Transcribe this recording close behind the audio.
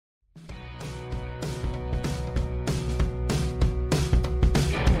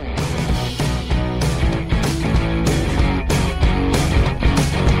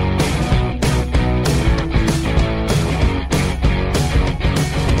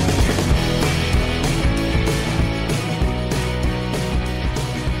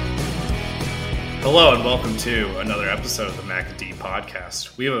Hello and welcome to another episode of the Mac and D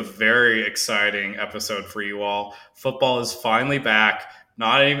podcast. We have a very exciting episode for you all. Football is finally back.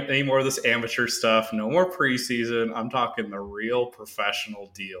 Not any more of this amateur stuff. No more preseason. I'm talking the real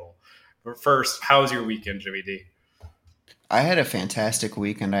professional deal. But first, how was your weekend, Jimmy D? I had a fantastic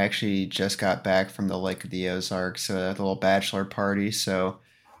weekend. I actually just got back from the Lake of the Ozarks, a little bachelor party. So,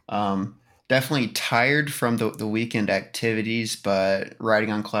 um, definitely tired from the weekend activities, but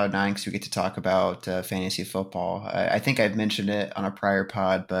riding on cloud nine because we get to talk about fantasy football. I think I've mentioned it on a prior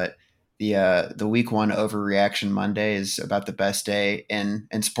pod, but the week one overreaction Monday is about the best day in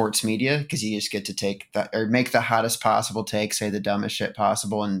sports media because you just get to take or make the hottest possible take, say the dumbest shit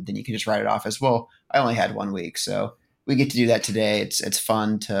possible, and then you can just write it off as well. I only had 1 week, so we get to do that today. It's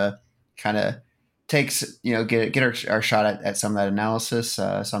fun to kind of get our shot at some of that analysis.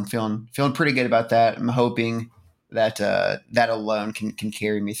 So I'm feeling pretty good about that. I'm hoping that that alone can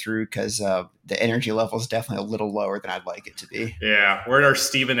carry me through because the energy level is definitely a little lower than I'd like it to be. Yeah, we're in our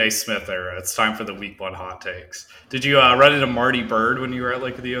Stephen A. Smith era. It's time for the week one hot takes. Did you run into Marty Bird when you were at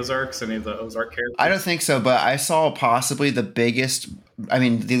Lake of the Ozarks? Any of the Ozark characters? I don't think so, but I saw possibly the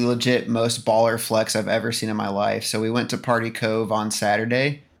legit most baller flex I've ever seen in my life. So we went to Party Cove on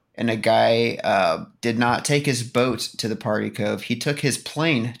Saturday, and a guy did not take his boat to the Party Cove. He took his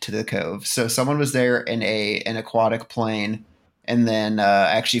plane to the cove. So someone was there in an aquatic plane, and then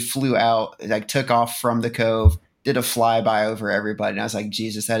actually flew out, like took off from the cove, did a flyby over everybody. And I was like,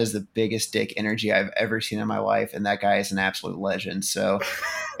 Jesus, that is the biggest dick energy I've ever seen in my life. And that guy is an absolute legend. So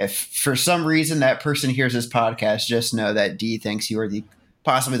if for some reason that person hears this podcast, just know that D thinks you are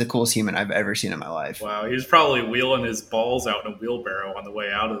possibly the coolest human I've ever seen in my life. Wow, he was probably wheeling his balls out in a wheelbarrow on the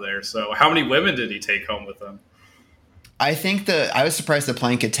way out of there. So how many women did he take home with him? I think I was surprised the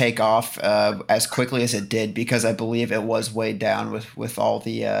plane could take off as quickly as it did because I believe it was weighed down with all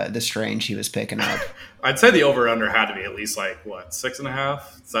the strange he was picking up. I'd say the over-under had to be at least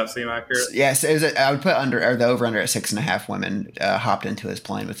 6.5? Does that seem accurate? Yes, I would put the over-under at 6.5 women hopped into his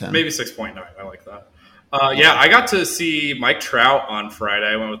plane with him. Maybe 6.9. I like that. Yeah, I got to see Mike Trout on Friday.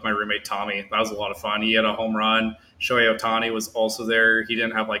 I went with my roommate Tommy. That was a lot of fun. He had a home run. Shohei Ohtani was also there. He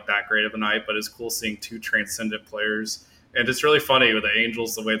didn't have that great of a night, but it's cool seeing two transcendent players. And it's really funny with the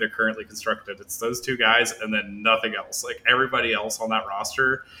Angels, the way they're currently constructed. It's those two guys and then nothing else. Everybody else on that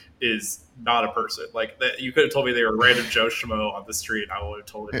roster is not a person. You could have told me they were random Joe Schmo on the street, and I would have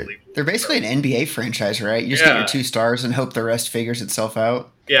totally believed it. They're basically an NBA franchise, right? You just get your 2 stars and hope the rest figures itself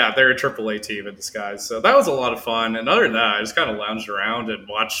out. Yeah, they're a AAA team in disguise. So that was a lot of fun. And other than that, I just kind of lounged around and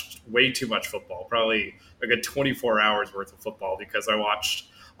watched way too much football. Probably a good 24 hours worth of football because I watched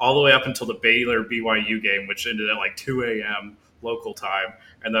all the way up until the Baylor-BYU game, which ended at 2 a.m. local time.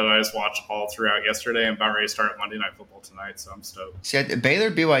 And then I just watched all throughout yesterday. I'm about ready to start Monday Night Football tonight, so I'm stoked. See,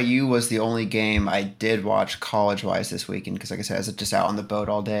 Baylor-BYU was the only game I did watch college-wise this weekend because, like I said, I was just out on the boat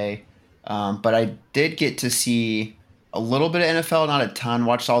all day. But I did get to see a little bit of NFL, not a ton.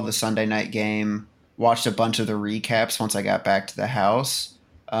 Watched all the Sunday night game. Watched a bunch of the recaps once I got back to the house.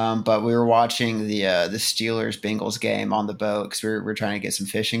 But we were watching the Steelers-Bengals game on the boat because we were trying to get some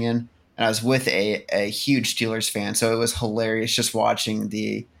fishing in. And I was with a huge Steelers fan, so it was hilarious just watching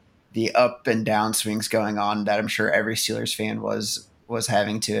the up and down swings going on that I'm sure every Steelers fan was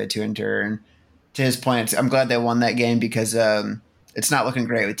having to endure. And to his point, I'm glad they won that game because it's not looking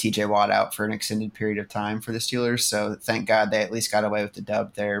great with TJ Watt out for an extended period of time for the Steelers. So thank God they at least got away with the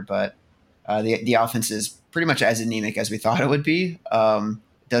dub there. But the offense is pretty much as anemic as we thought it would be.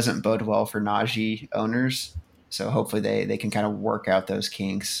 Doesn't bode well for Najee owners. So hopefully they can kind of work out those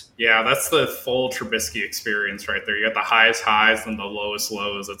kinks. Yeah, that's the full Trubisky experience right there. You got the highest highs and the lowest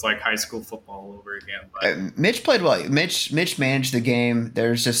lows. It's like high school football all over again. But Mitch played well. Mitch managed the game.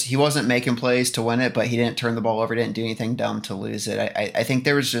 He wasn't making plays to win it, but he didn't turn the ball over, didn't do anything dumb to lose it. I think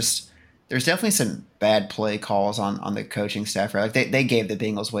there's definitely some bad play calls on the coaching staff. Right? They gave the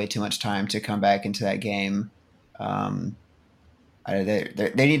Bengals way too much time to come back into that game.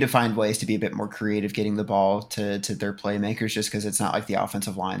 They need to find ways to be a bit more creative getting the ball to their playmakers just because it's not like the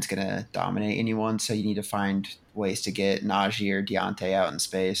offensive line's going to dominate anyone. So you need to find ways to get Najee or Deontay out in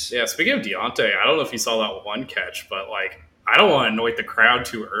space. Yeah, speaking of Deontay, I don't know if you saw that one catch, but I don't want to annoy the crowd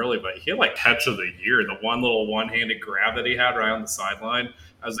too early, but he had catch of the year. The one little one-handed grab that he had right on the sideline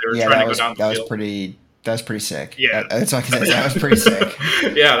as they were trying to go down the field. That was pretty sick. Yeah. That's what I said. That was pretty sick.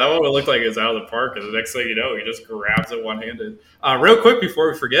 Yeah, that one looked like it was out of the park. And the next thing you know, he just grabs it one-handed. Real quick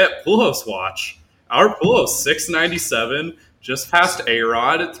before we forget, Pujols watch. Our Pujols, 697. just past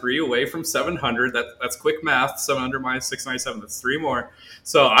A-Rod, 3 away from 700. That's quick math. 700 minus 697. That's 3 more.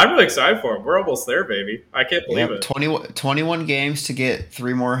 So I'm really excited for him. We're almost there, baby. I can't believe Yep, it. 21 games to get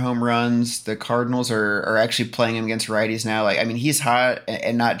 3 more home runs. The Cardinals are actually playing him against righties now. Like, I mean, he's hot,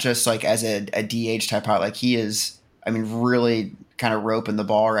 and not just like as a DH type hot. Like, he is, I mean, really kind of roping the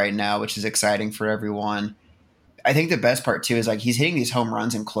ball right now, which is exciting for everyone. I think the best part too is like he's hitting these home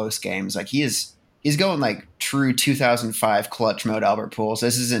runs in close games. Like, he's going like true 2005 clutch mode Albert Pujols.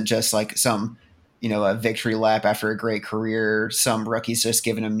 This isn't just like some, a victory lap after a great career. Some rookies just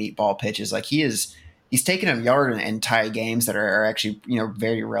giving him meatball pitches. Like, he's taking him yard and tie games that are actually,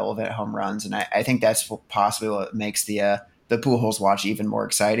 very relevant home runs. And I think that's possibly what makes the Pujols watch even more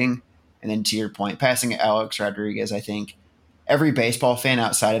exciting. And then to your point, passing Alex Rodriguez, I think every baseball fan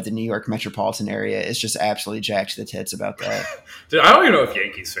outside of the New York metropolitan area is just absolutely jacked to the tits about that. Dude, I don't even know if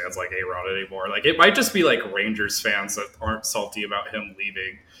Yankees fans like A-Rod anymore. Like, it might just be like Rangers fans that aren't salty about him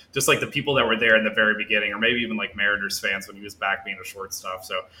leaving. Just like the people that were there in the very beginning, or maybe even like Mariners fans when he was back being a shortstop.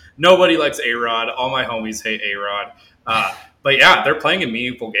 So nobody likes A-Rod. All my homies hate A-Rod. But yeah, they're playing in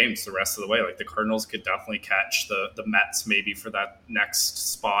meaningful games the rest of the way. Like, the Cardinals could definitely catch the Mets maybe for that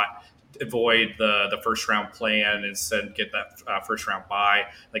next spot, avoid the first round play in, instead get that first round bye.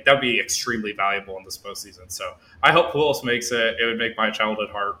 Like, that would be extremely valuable in this postseason. So I hope Pujols makes it. It would make my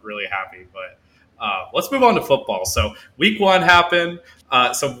childhood heart really happy. But let's move on to football. So week 1 happened.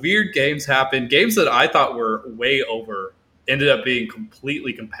 Some weird games happened. Games that I thought were way over ended up being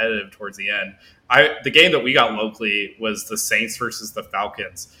completely competitive towards the end. The game that we got locally was the Saints versus the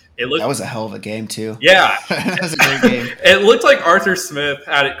Falcons. That was a hell of a game too. Yeah. That was a great game. It looked like Arthur Smith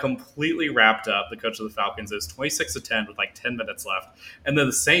had it completely wrapped up, the coach of the Falcons. It was 26-10 with like 10 minutes left. And then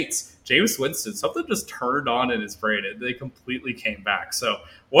the Saints, Jameis Winston, something just turned on in his brain. They completely came back. So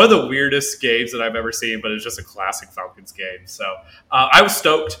one of the weirdest games that I've ever seen, but it's just a classic Falcons game. So I was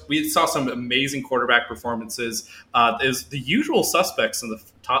stoked. We saw some amazing quarterback performances. It was the usual suspects in the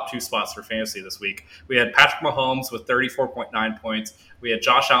top 2 spots for fantasy this week. We had Patrick Mahomes with 34.9 points. We had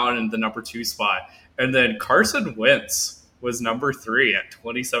Josh Allen in the number 2 spot. And then Carson Wentz was number 3 at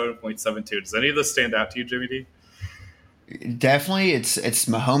 27.72. Does any of this stand out to you, Jimmy D? Definitely, it's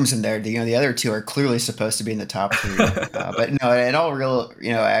Mahomes in there. The other 2 are clearly supposed to be in the top 3. But no, in all real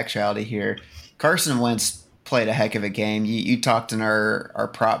actuality here, Carson Wentz played a heck of a game. You talked in our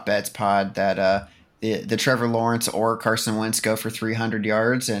prop bets pod that the Trevor Lawrence or Carson Wentz go for 300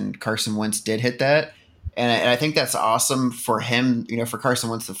 yards, and Carson Wentz did hit that. And I think that's awesome for him, for Carson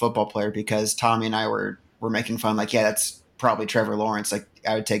Wentz, the football player, because Tommy and I were making fun, like, yeah, that's probably Trevor Lawrence. Like,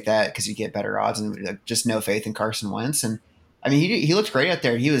 I would take that because you get better odds, and like, just no faith in Carson Wentz. And I mean, he looked great out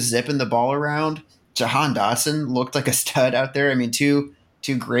there. He was zipping the ball around. Jahan Dotson looked like a stud out there. I mean, two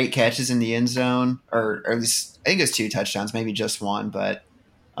great catches in the end zone, or at least I think it's 2 touchdowns, maybe just 1, but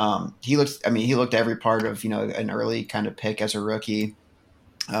he looked every part of an early kind of pick as a rookie.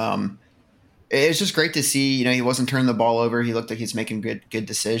 It's just great to see. He wasn't turning the ball over. He looked like he's making good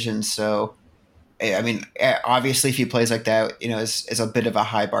decisions. So, I mean, obviously, if he plays like that, it's a bit of a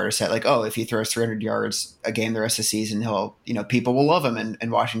high bar to set. Like, oh, if he throws 300 yards a game the rest of the season, he'll, people will love him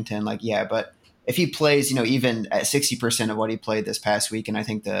in Washington. Like, yeah, but if he plays, even at 60% of what he played this past week, and I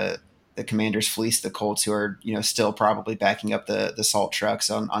think the Commanders fleeced the Colts, who are, still probably backing up the salt trucks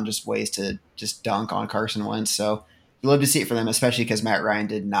on just ways to just dunk on Carson Wentz. So, you love to see it for them, especially because Matt Ryan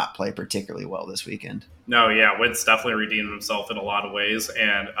did not play particularly well this weekend. No, yeah, Wentz definitely redeemed himself in a lot of ways.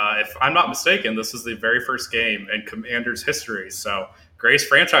 And if I'm not mistaken, this is the very first game in Commanders history. So, greatest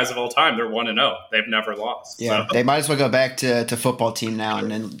franchise of all time. They're 1-0. They've never lost. Yeah, so. They might as well go back to football team now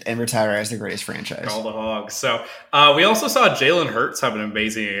and retire as the greatest franchise. Call the Hogs. So, we also saw Jalen Hurts have an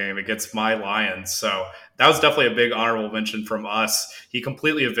amazing game against my Lions. So, that was definitely a big honorable mention from us. He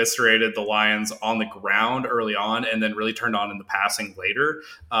completely eviscerated the Lions on the ground early on and then really turned on in the passing later.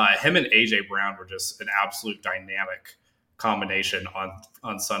 Him and A.J. Brown were just an absolute dynamic combination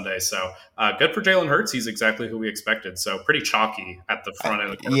on Sunday. So good for Jalen Hurts. He's exactly who we expected. So pretty chalky at the front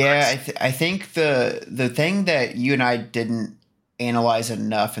end of the quarterbacks. Yeah, I think the thing that you and I didn't analyze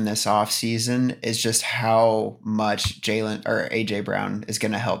enough in this offseason is just how much Jalen or A.J. Brown is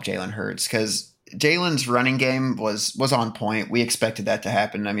going to help Jalen Hurts, because Jalen's running game was on point. We expected that to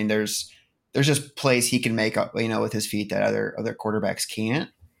happen. I mean, there's just plays he can make up, with his feet that other quarterbacks can't.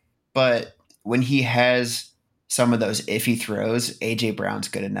 But when he has some of those iffy throws, AJ Brown's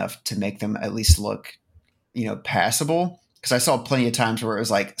good enough to make them at least look, passable. Because I saw plenty of times where it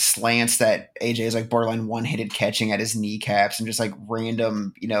was like slants that AJ is like borderline one-handed catching at his kneecaps, and just like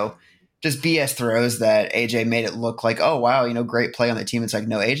random, just BS throws that AJ made it look like, oh wow, great play on the team. It's like,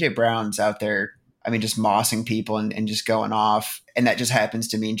 no, AJ Brown's out there I mean, just mossing people and just going off. And that just happens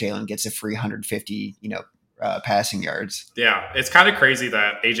to mean Jalen gets a free 150, passing yards. Yeah, it's kind of crazy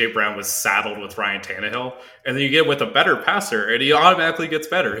that AJ Brown was saddled with Ryan Tannehill, and then you get with a better passer, and he automatically gets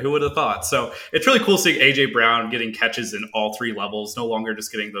better. Who would have thought? So it's really cool seeing AJ Brown getting catches in all three levels, no longer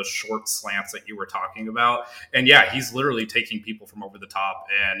just getting those short slants that you were talking about. And yeah, he's literally taking people from over the top,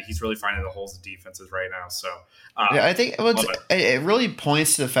 and he's really finding the holes of defenses right now. So Yeah, I think it really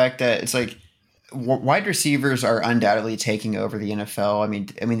points to the fact that it's like wide receivers are undoubtedly taking over the NFL. I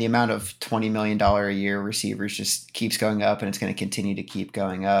mean, the amount of $20 million a year receivers just keeps going up, and it's going to continue to keep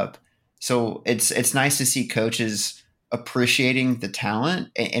going up. So it's nice to see coaches appreciating the talent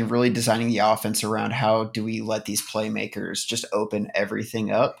and really designing the offense around how do we let these playmakers just open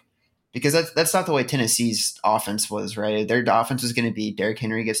everything up, because that's not the way Tennessee's offense was, right? Their offense was going to be Derrick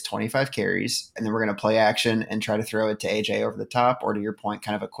Henry gets 25 carries, and then we're going to play action and try to throw it to AJ over the top, or to your point,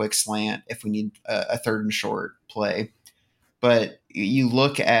 kind of a quick slant if we need a third and short play. But you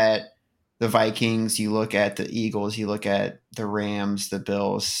look at the Vikings, you look at the Eagles, you look at the Rams, the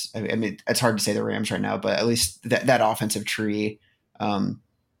Bills. I mean, it's hard to say the Rams right now, but at least that offensive tree.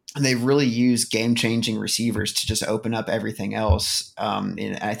 And they really use game-changing receivers to just open up everything else.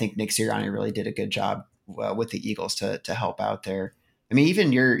 And I think Nick Sirianni really did a good job with the Eagles to help out there. I mean,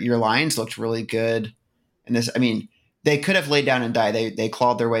 even your Lions looked really good. And this, I mean, they could have laid down and died. They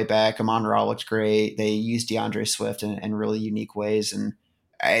clawed their way back. Amon-Ra looked great. They used DeAndre Swift in really unique ways. And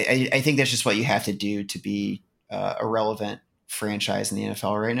I think that's just what you have to do to be a relevant franchise in the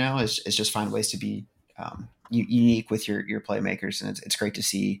NFL right now is just find ways to be unique with your playmakers, and it's great to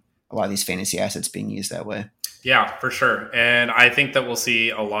see a lot of these fantasy assets being used that way. Yeah, for sure. And I think that we'll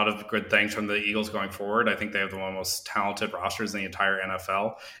see a lot of good things from the Eagles going forward. I think they have one of the most talented rosters in the entire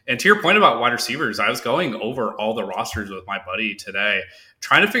NFL. And to your point about wide receivers, I was going over all the rosters with my buddy today,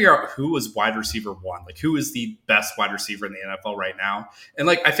 trying to figure out who was wide receiver one, like who is the best wide receiver in the NFL right now. And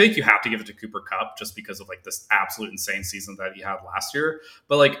like, I think you have to give it to Cooper Kupp just because of like this absolute insane season that he had last year.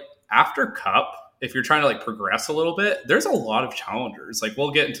 But like after Kupp, if you're trying to like progress a little bit, there's a lot of challengers. Like we'll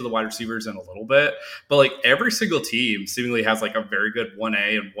get into the wide receivers in a little bit, but like every single team seemingly has like a very good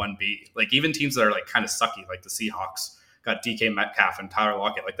 1A and 1B. Like even teams that are like kind of sucky, like the Seahawks got DK Metcalf and Tyler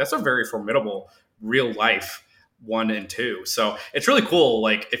Lockett. Like that's a very formidable real life 1 and 2. So it's really cool.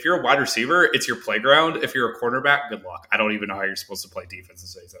 Like if you're a wide receiver, it's your playground. If you're a cornerback, good luck. I don't even know how you're supposed to play defense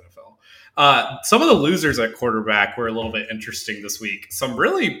in today's NFL. Some of the losers at quarterback were a little bit interesting this week. Some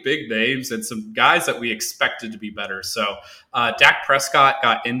really big names and some guys that we expected to be better. So Dak Prescott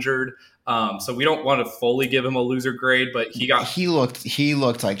got injured. So we don't want to fully give him a loser grade, but he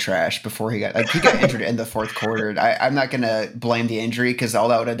looked like trash before he got injured in the fourth quarter. I'm not going to blame the injury because all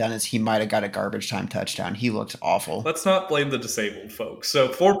that would have done is he might have got a garbage time touchdown. He looked awful. Let's not blame the disabled folks. So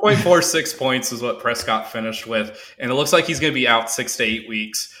 4.46 points is what Prescott finished with, and it looks like he's going to be out 6 to 8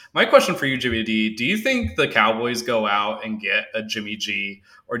 weeks. My question for you, Jimmy D, do you think the Cowboys go out and get a Jimmy G,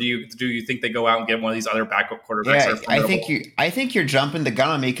 or do you think they go out and get one of these other backup quarterbacks? Yeah, I think you're jumping the gun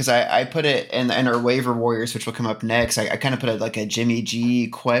on me because I put it in our waiver warriors, which will come up next. I kind of put it like a Jimmy G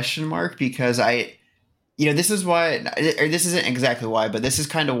question mark because this is why, or this isn't exactly why, but this is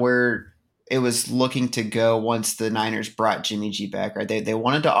kind of where it was looking to go once the Niners brought Jimmy G back, right? They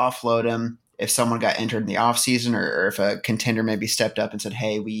wanted to offload him if someone got injured in the offseason or if a contender maybe stepped up and said,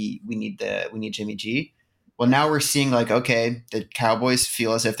 hey, we need Jimmy G. Well, now we're seeing like, okay, the Cowboys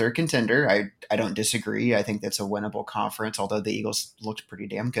feel as if they're a contender. I don't disagree. I think that's a winnable conference, although the Eagles looked pretty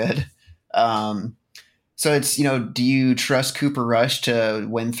damn good. So it's, do you trust Cooper Rush to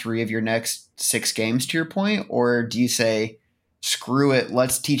win 3 of your next 6 games, to your point? Or do you say, screw it,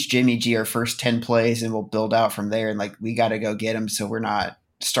 let's teach Jimmy G our first 10 plays and we'll build out from there. And like, we got to go get him. So we're not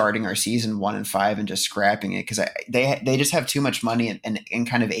starting our season 1-5 and just scrapping it. Cause they just have too much money and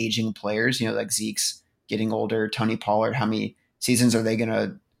kind of aging players, like Zeke's getting older, Tony Pollard, how many seasons are they going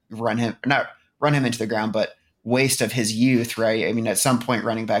to not run him into the ground, but waste of his youth, right? I mean, at some point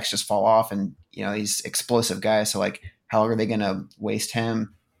running backs just fall off and, he's explosive guy. So like, how are they going to waste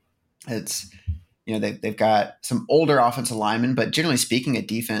him? It's, they've got some older offensive linemen, but generally speaking, a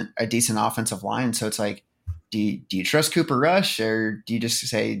decent offensive line. So it's like, do you trust Cooper Rush or do you just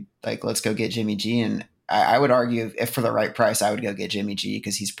say like, let's go get Jimmy G? And I would argue if for the right price, I would go get Jimmy G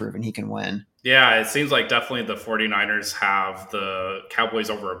because he's proven he can win. Yeah, it seems like definitely the 49ers have the Cowboys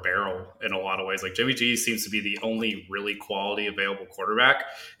over a barrel in a lot of ways. Like Jimmy G seems to be the only really quality available quarterback.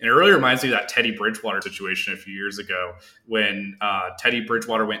 And it really reminds me of that Teddy Bridgewater situation a few years ago when Teddy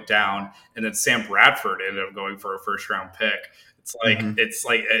Bridgewater went down and then Sam Bradford ended up going for a first round pick. It's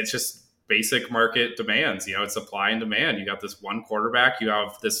like, it's just basic market demands. It's supply and demand. You got this one quarterback, you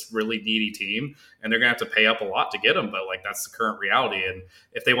have this really needy team, and they're going to have to pay up a lot to get him. But like that's the current reality. And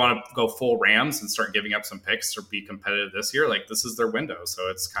if they want to go full Rams and start giving up some picks or be competitive this year, like this is their window. So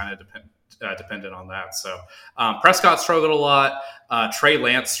it's kind of dependent on that. So Prescott struggled a lot. Trey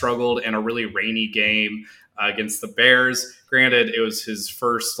Lance struggled in a really rainy game against the Bears. Granted, it was his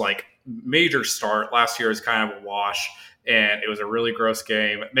first like major start. Last year was kind of a wash, and it was a really gross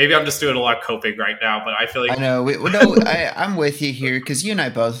game. Maybe I'm just doing a lot of coping right now, but I feel like I know. I'm with you here because you and I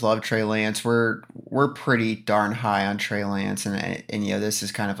both love Trey Lance. We're pretty darn high on Trey Lance, and this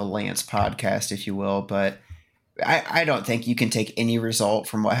is kind of a Lance podcast, if you will. But I don't think you can take any result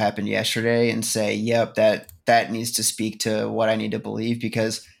from what happened yesterday and say, "Yep, that needs to speak to what I need to believe,"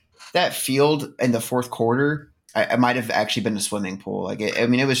 because that field in the fourth quarter, I might have actually been a swimming pool.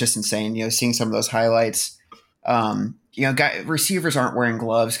 It was just insane. Seeing some of those highlights. Receivers aren't wearing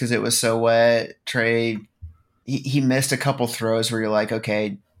gloves because it was so wet. Trey, he missed a couple throws where you're like,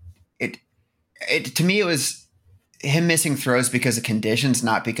 okay, it to me it was him missing throws because of conditions,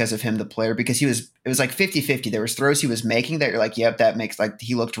 not because of him, the player, because it was like 50-50. There was throws he was making that you're like, yep, that makes like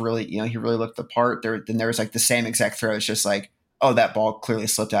he looked really, he really looked the part. Then there was like the same exact throws, just like, oh, that ball clearly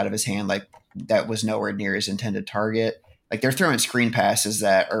slipped out of his hand. Like that was nowhere near his intended target. Like they're throwing screen passes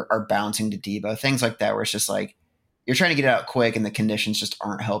that are bouncing to Debo, things like that, where it's just like, you're trying to get it out quick and the conditions just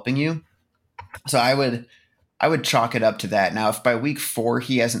aren't helping you. So I would chalk it up to that. Now, if by week 4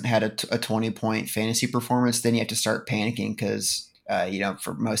 he hasn't had a 20-point fantasy performance, then you have to start panicking because,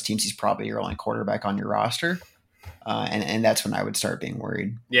 for most teams, he's probably your only quarterback on your roster. And that's when I would start being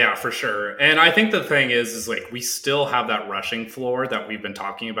worried. Yeah, for sure. And I think the thing is like we still have that rushing floor that we've been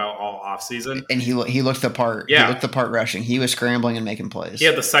talking about all offseason. And he looked the part. Yeah. He looked the part rushing. He was scrambling and making plays. He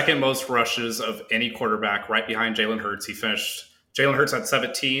had the second most rushes of any quarterback right behind Jalen Hurts. Jalen Hurts had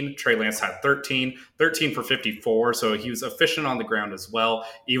 17. Trey Lance had 13 for 54. So he was efficient on the ground as well.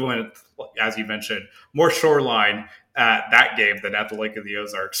 Even when, as you mentioned, more shoreline at that game than at the Lake of the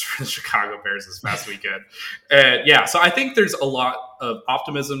Ozarks for the Chicago Bears this past weekend. And so I think there's a lot of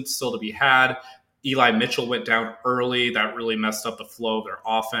optimism still to be had. Eli Mitchell went down early. That really messed up the flow of their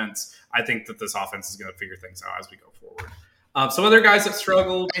offense. I think that this offense is going to figure things out as we go forward. Some other guys that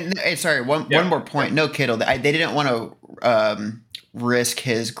struggled. And sorry, one more point. No Kittle. They didn't want to risk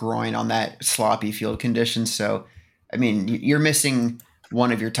his groin on that sloppy field condition. So, I mean, you're missing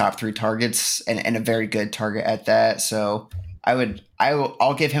one of your top 3 targets and a very good target at that. So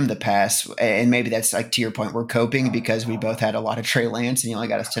I'll give him the pass. And maybe that's like to your point, we're coping because we both had a lot of Trey Lance and he only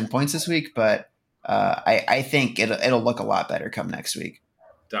got us 10 points this week. But I think it'll look a lot better come next week.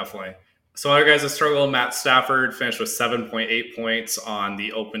 Definitely. So other guys that struggled, Matt Stafford finished with 7.8 points on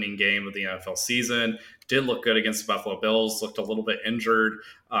the opening game of the NFL season. Did look good against the Buffalo Bills, looked a little bit injured.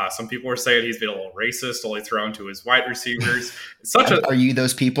 Some people were saying he's been a little racist, only throwing to his wide receivers. Are you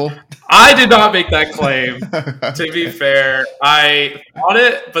those people? I did not make that claim, to be fair. I thought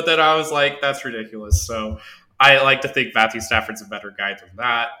it, but then I was like, that's ridiculous. So I like to think Matthew Stafford's a better guy than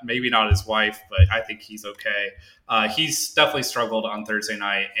that. Maybe not his wife, but I think he's okay. He's definitely struggled on Thursday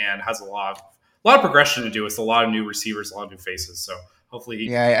night and has a lot of progression to do with a lot of new receivers, a lot of new faces. So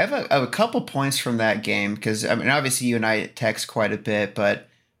hopefully I have a couple points from that game because I mean obviously you and I text quite a bit, but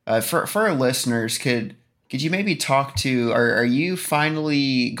for our listeners, could you maybe talk to are you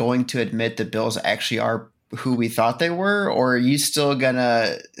finally going to admit the Bills actually are who we thought they were, or are you still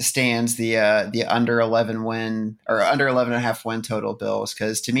gonna stands the under 11 win or under 11.5 win total Bills?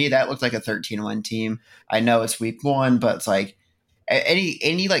 Because to me that looked like a 13-win team. I know it's week 1, but it's like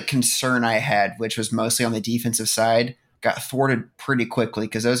any like concern I had, which was mostly on the defensive side, got thwarted pretty quickly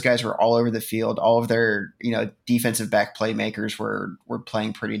because those guys were all over the field. All of their defensive back playmakers were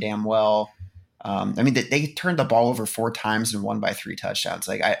playing pretty damn well. I mean they turned the ball over 4 times and won by 3 touchdowns.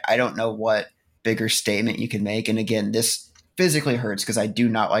 Like I don't know what bigger statement you can make. And again, this physically hurts because I do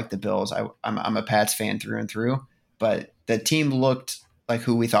not like the Bills. I'm a Pats fan through and through, but the team looked like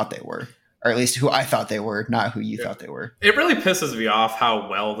who we thought they were, or at least who I thought they were, not who you thought they were. It really pisses me off how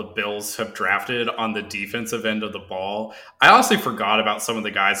well the Bills have drafted on the defensive end of the ball. I honestly forgot about some of the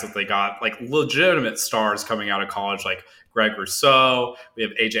guys that they got, like legitimate stars coming out of college, like Greg Rousseau. We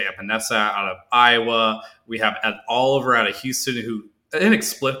have AJ Epinesa out of Iowa. We have Ed Oliver out of Houston, who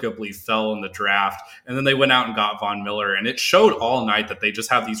inexplicably fell in the draft. And then they went out and got Von Miller. And it showed all night that they just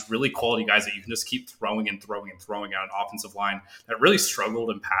have these really quality guys that you can just keep throwing and throwing and throwing at an offensive line that really struggled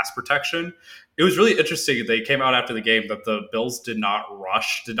in pass protection. It was really interesting. They came out after the game that the Bills did not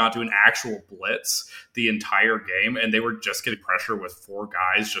rush, did not do an actual blitz the entire game. And they were just getting pressure with four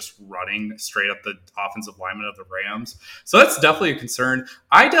guys just running straight up the offensive lineman of the Rams. So that's definitely a concern.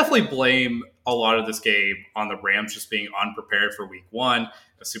 I definitely blame a lot of this game on the Rams just being unprepared for week one,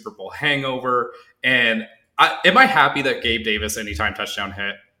 a Super Bowl hangover. And am I happy that Gabe Davis anytime touchdown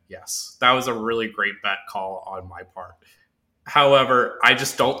hit? Yes. That was a really great bet call on my part. However, I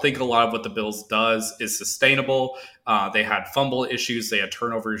just don't think a lot of what the Bills does is sustainable. They had fumble issues. They had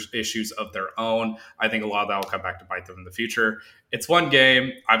turnover issues of their own. I think a lot of that will come back to bite them in the future. It's one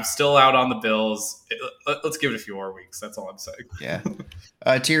game. I'm still out on the Bills. Let's give it a few more weeks. That's all I'm saying.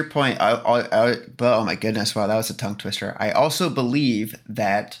 Yeah. To your point, oh my goodness, wow, that was a tongue twister. I also believe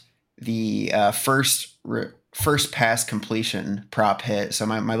that the first pass completion prop hit. So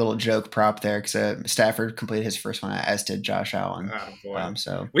my little joke prop there, because Stafford completed his first one, as did Josh Allen.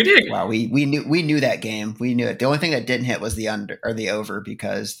 So we did. Wow, we knew that game. We knew it. The only thing that didn't hit was the under or the over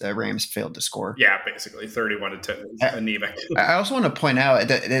because the Rams failed to score. Yeah, basically 31-10 anemic. I also want to point out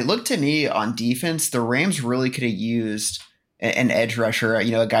that it looked to me on defense, the Rams really could have used an edge rusher,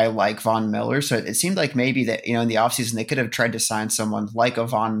 a guy like Von Miller. So it seemed like maybe that, in the offseason, they could have tried to sign someone like a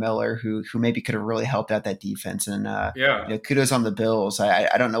Von Miller who maybe could have really helped out that defense. And, kudos on the Bills.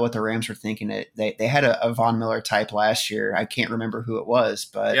 I don't know what the Rams were thinking. They had a Von Miller type last year. I can't remember who it was,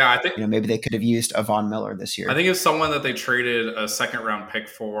 but I think, maybe they could have used a Von Miller this year. I think it's someone that they traded a second round pick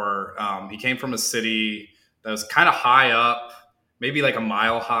for. He came from a city that was kind of high up, maybe like a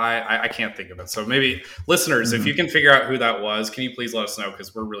mile high. I can't think of it. So maybe listeners, if you can figure out who that was, can you please let us know?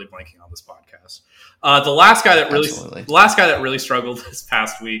 Because we're really blanking on this podcast. The last guy that really struggled this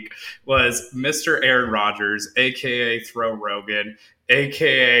past week was Mr. Aaron Rodgers, aka Throw Rogan,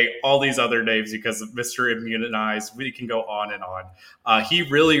 aka all these other names because of Mr. Immunized. We can go on and on. He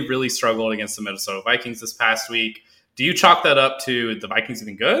really, really struggled against the Minnesota Vikings this past week. Do you chalk that up to the Vikings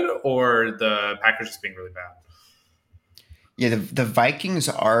being good or the Packers just being really bad? Yeah, the Vikings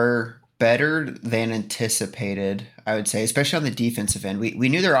are better than anticipated, I would say, especially on the defensive end. We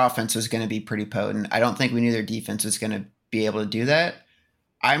knew their offense was going to be pretty potent. I don't think we knew their defense was going to be able to do that.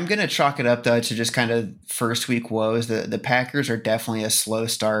 I'm going to chalk it up, though, to just kind of first week woes. The Packers are definitely a slow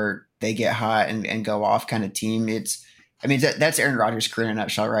start. They get hot and go off kind of team. That's Aaron Rodgers' career in a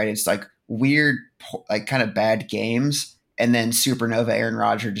nutshell, right? It's like weird, like kind of bad games. And then supernova Aaron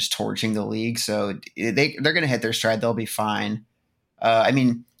Rodgers just torching the league. So they're going to hit their stride. They'll be fine.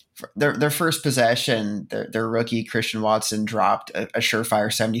 Their first possession, their rookie Christian Watson dropped a surefire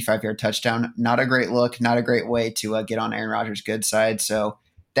 75-yard touchdown. Not a great look. Not a great way to get on Aaron Rodgers' good side. So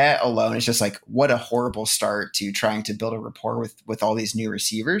that alone is just like what a horrible start to trying to build a rapport with all these new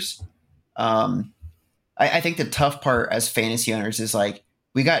receivers. I think the tough part as fantasy owners is like,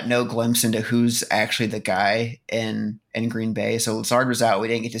 we got no glimpse into who's actually the guy in Green Bay. So Lazard was out. We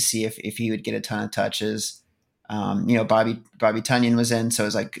didn't get to see if he would get a ton of touches. Bobby Tunyon was in, so it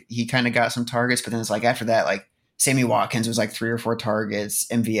was like he kind of got some targets. But then it's like after that, like Sammy Watkins was like 3 or 4 targets.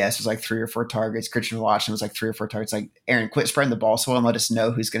 MVS was like 3 or 4 targets. Christian Watson was like 3 or 4 targets. Like, Aaron, quit spreading the ball so well and let us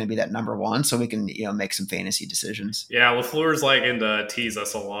know who's going to be that number one so we can make some fantasy decisions. Yeah, LaFleur's liking to tease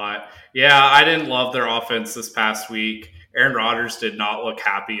us a lot. Yeah, I didn't love their offense this past week. Aaron Rodgers did not look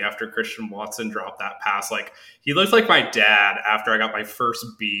happy after Christian Watson dropped that pass. Like, he looked like my dad after I got my first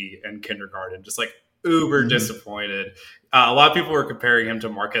B in kindergarten, just like uber disappointed. A lot of people were comparing him to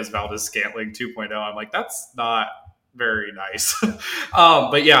Marquez Valdes-Scantling 2.0. I'm like, that's not very nice.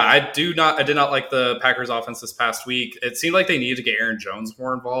 But yeah, I did not like the Packers offense this past week. It seemed like they needed to get Aaron Jones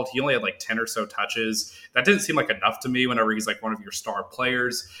more involved. He only had like 10 or so touches. That didn't seem like enough to me whenever he's like one of your star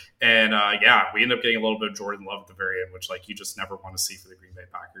players. And we ended up getting a little bit of Jordan Love at the very end, which like you just never want to see for the Green Bay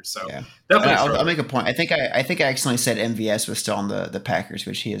Packers. So definitely, I'll make a point. I think I accidentally said MVS was still on the Packers,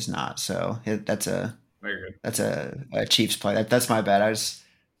 which he is not. So that's a Chiefs play. That's my bad. I was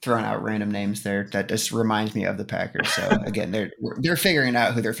throwing out random names there. That just reminds me of the Packers. So again, they're figuring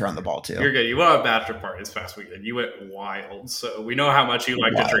out who they're throwing the ball to. You're good. You went on a bachelor party this past weekend. You went wild. So we know how much you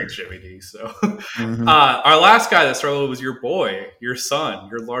like to drink, Jimmy D. So our last guy that struggled was your boy, your son,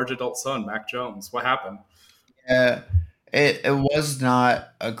 your large adult son, Mac Jones. What happened? Yeah, it was not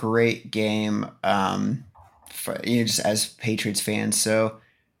a great game. Just as Patriots fans. So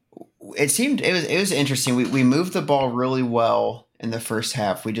it was interesting. We moved the ball really well in the first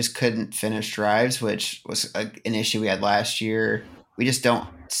half. We just couldn't finish drives, which was an issue we had last year. We just don't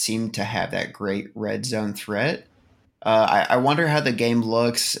seem to have that great red zone threat. I wonder how the game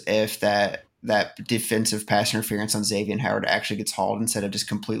looks if that defensive pass interference on Xavier Howard actually gets hauled instead of just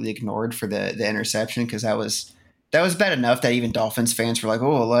completely ignored for the interception, because that was bad enough that even Dolphins fans were like,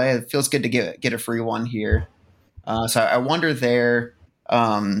 "Oh, well, it feels good to get a free one here." So I wonder there.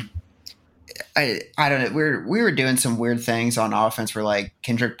 Um, I don't know. We were doing some weird things on offense where like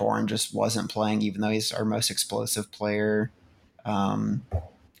Kendrick Bourne just wasn't playing, even though he's our most explosive player. Um,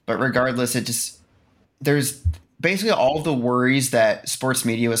 but regardless, it just there's basically all the worries that sports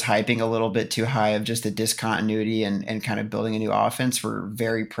media was hyping a little bit too high of just the discontinuity and kind of building a new offense were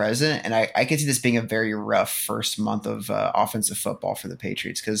very present. And I could see this being a very rough first month of offensive football for the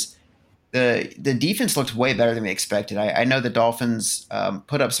Patriots, because the defense looked way better than we expected. I know the Dolphins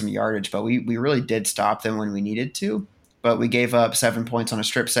put up some yardage, but we really did stop them when we needed to. But we gave up 7 points on a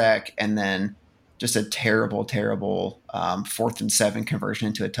strip sack, and then just a terrible, terrible 4th and 7 conversion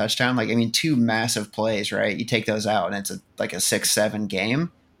into a touchdown. Like, I mean, two massive plays, right? You take those out, and it's like a 6-7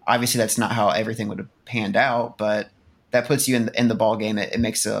 game. Obviously, that's not how everything would have panned out, but that puts you in the ball game. It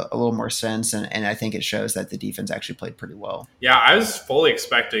makes a little more sense, and I think it shows that the defense actually played pretty well. Yeah, I was fully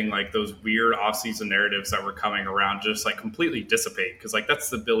expecting like those weird offseason narratives that were coming around just like completely dissipate, because like that's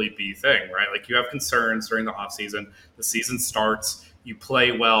the Billy B thing, right? Like you have concerns during the offseason, the season starts, you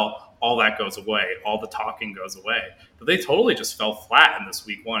play well, all that goes away, all the talking goes away. But they totally just fell flat in this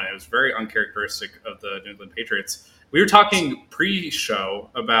week one. It was very uncharacteristic of the New England Patriots. We were talking pre-show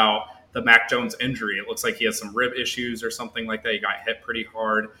about the Mac Jones injury. It looks like he has some rib issues or something like that. He got hit pretty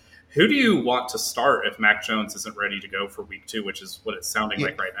hard. Who do you want to start if Mac Jones isn't ready to go for week two, which is what it's sounding Yeah,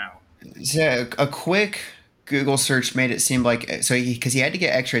 like right now? so a quick Google search made it seem like so because he had to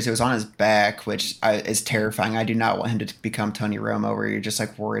get X-rays. It was on his back, which is terrifying. I do not want him to become Tony Romo, where you're just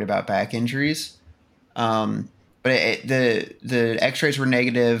like worried about back injuries. Um, but the X-rays were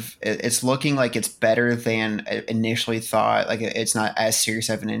negative. It's looking like it's better than initially thought. Like it's not as serious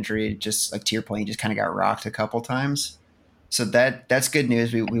of an injury. Just like to your point, he just kind of got rocked a couple times. So that's good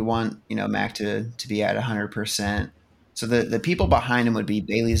news. We want Mac to be at 100%. So the people behind him would be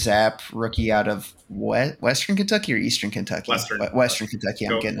Bailey Zapp, rookie out of Western Kentucky or Eastern Kentucky. Western, Western Kentucky.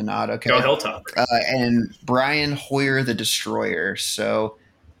 I'm go getting a nod. go Okay. Hilltop. And Brian Hoyer, the Destroyer. So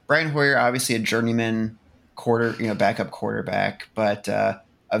Brian Hoyer, obviously a journeyman backup quarterback, but a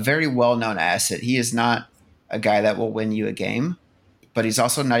very well known asset. He is not a guy that will win you a game, but he's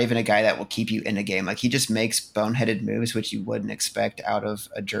also not even a guy that will keep you in a game. Like he just makes boneheaded moves, which you wouldn't expect out of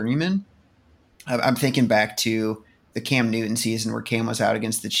a journeyman. I'm thinking back to the Cam Newton season where Cam was out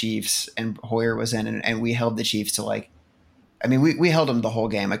against the Chiefs and Hoyer was in, and we held the Chiefs to like, I mean, we held them the whole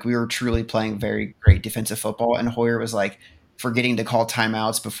game. Like we were truly playing very great defensive football, and Hoyer was like forgetting to call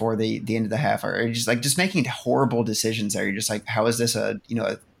timeouts before the end of the half, or just making horrible decisions there. You're just like, how is this a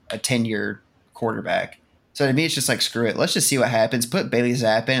 10-year quarterback? So to me, it's just like screw it. Let's just see what happens. Put Bailey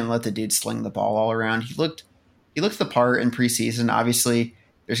Zapp in and let the dude sling the ball all around. He looked the part in preseason. Obviously,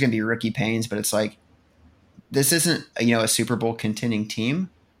 there's going to be rookie pains, but it's like this isn't a Super Bowl contending team.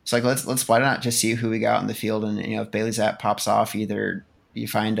 So like let's why not just see who we got in the field, and if Bailey Zapp pops off, either you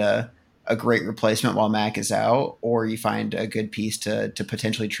find a great replacement while Mac is out, or you find a good piece to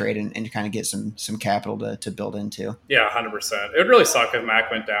potentially trade and kind of get some capital to build into. Yeah, 100%. It would really suck if Mac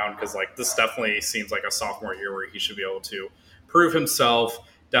went down, because like this definitely seems like a sophomore year where he should be able to prove himself.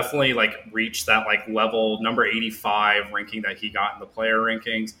 Definitely like reach that like level number 85 ranking that he got in the player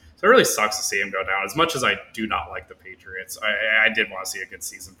rankings. So it really sucks to see him go down. As much as I do not like the Patriots, I did want to see a good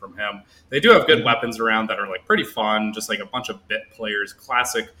season from him. They do have good weapons around that are like pretty fun, just like a bunch of bit players,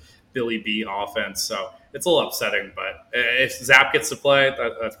 classic Billy B offense. So it's a little upsetting, but if Zap gets to play,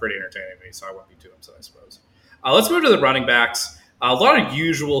 that's pretty entertaining to me. So I won't be too upset, I suppose. Let's move to the running backs. A lot of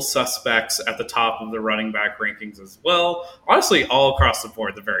usual suspects at the top of the running back rankings as well. Honestly, all across the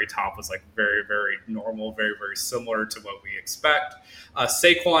board, the very top was like very, very normal, very, very similar to what we expect.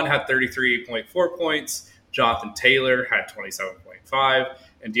 Saquon had 33.4 points. Jonathan Taylor had 27.5.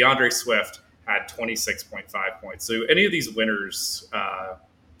 And DeAndre Swift had 26.5 points. So any of these winners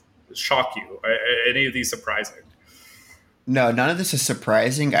shock you? Any of these surprising? No, none of this is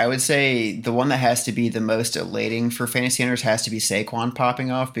surprising. I would say the one that has to be the most elating for fantasy owners has to be Saquon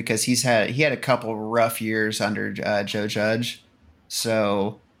popping off, because he had a couple rough years under Joe Judge.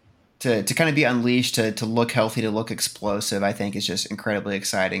 So to kind of be unleashed, to look healthy, to look explosive, I think is just incredibly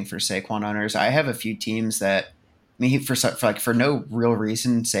exciting for Saquon owners. I have a few teams that, I mean, for no real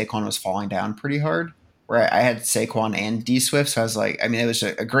reason, Saquon was falling down pretty hard. Where I had Saquon and D Swift, so I was like, I mean, it was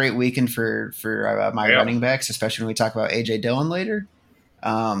a great weekend for my Yeah. running backs, especially when we talk about AJ Dillon later.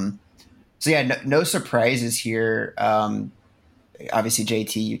 Um, so yeah, no surprises here. obviously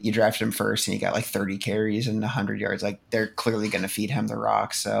JT, you drafted him first and he got like 30 carries and 100 yards. Like they're clearly going to feed him the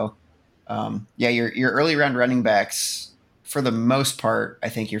rock. So yeah, your early round running backs, for the most part, I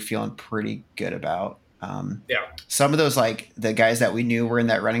think you're feeling pretty good about. Yeah. Some of those, like the guys that we knew were in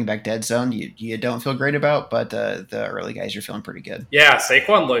that running back dead zone, you don't feel great about, but the early guys you're feeling pretty good. Yeah,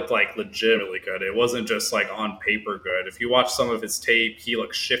 Saquon looked like legitimately good. It wasn't just like on paper good. If you watch some of his tape, he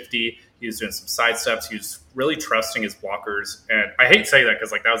looked shifty. He was doing some side steps. He was really trusting his blockers. And I hate saying that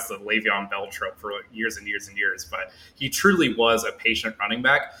because like that was the Le'Veon Bell trope for like years and years and years. But he truly was a patient running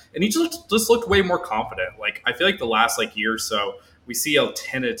back, and he just looked way more confident. Like I feel like the last like year or so, we see a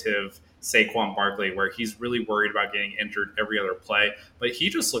tentative Saquon Barkley where he's really worried about getting injured every other play, but he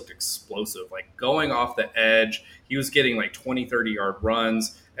just looked explosive, like going off the edge. He was getting like 20, 30-yard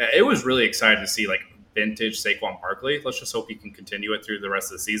runs. It was really exciting to see like vintage Saquon Barkley. Let's just hope he can continue it through the rest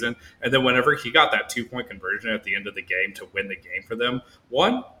of the season. And then whenever he got that 2-point conversion at the end of the game to win the game for them,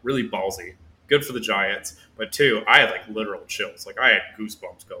 one, really ballsy, good for the Giants. But two, I had like literal chills. Like I had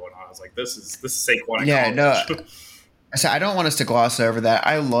goosebumps going on. I was like, this is Saquon. Yeah, no. So I don't want us to gloss over that.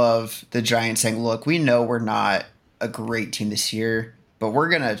 I love the Giants saying, look, we know we're not a great team this year, but we're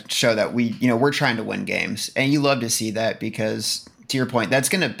going to show that we're trying to win games. And you love to see that because, to your point, that's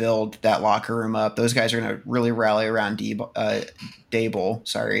going to build that locker room up. Those guys are going to really rally around Dable,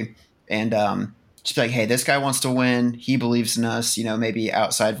 sorry. And just be like, hey, this guy wants to win. He believes in us. Maybe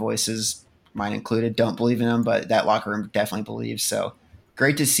outside voices, mine included, don't believe in him, but that locker room definitely believes. So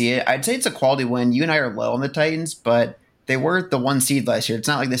great to see it. I'd say it's a quality win. You and I are low on the Titans, but they were the 1 seed last year. It's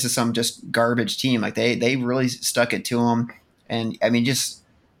not like this is some just garbage team. Like they really stuck it to them. And I mean, just,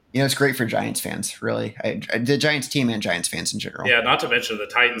 it's great for Giants fans, really. The Giants team and Giants fans in general. Yeah, not to mention the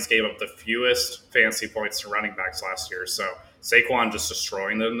Titans gave up the fewest fantasy points to running backs last year. So Saquon just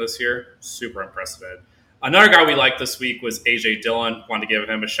destroying them this year, super unprecedented. Another guy we liked this week was A.J. Dillon. Wanted to give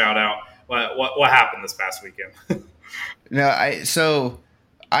him a shout out. What happened this past weekend?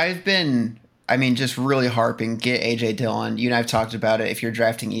 I've been just really harping, get A.J. Dillon. You and I have talked about it. If you're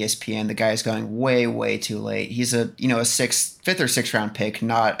drafting ESPN, the guy's going way, way too late. He's a fifth or sixth round pick,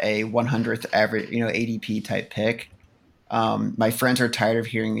 not a 100th average, ADP type pick. My friends are tired of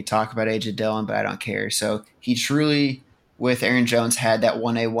hearing me talk about A.J. Dillon, but I don't care. So he truly, with Aaron Jones, had that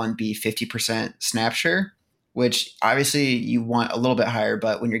 1A, 1B 50% snap share, which obviously you want a little bit higher,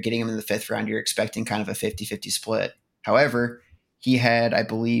 but when you're getting him in the 5th round, you're expecting kind of a 50-50 split. However, he had, I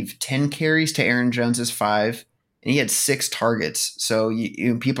believe, 10 carries to Aaron Jones's 5, and he had 6 targets. So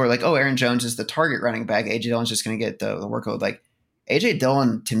people are like, oh, Aaron Jones is the target running back. A.J. Dillon's just going to get the workload. Like, A.J.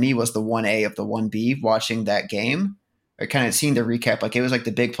 Dillon, to me, was the 1A of the 1B watching that game. Or kind of seeing the recap. Like, it was like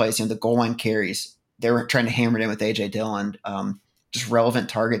the big plays, the goal line carries. They were trying to hammer it in with A.J. Dillon. Just relevant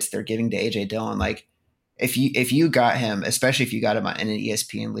targets they're giving to A.J. Dillon. Like, if you got him, especially if you got him in an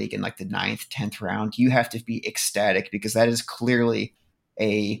ESPN league in like the 9th, 10th round, you have to be ecstatic because that is clearly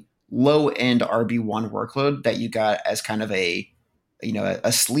a low end RB1 workload that you got as kind of a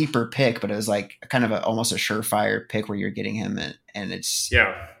sleeper pick, but it was like kind of almost a surefire pick where you're getting him, and it's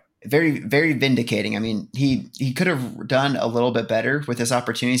very, very vindicating. I mean, he could have done a little bit better with his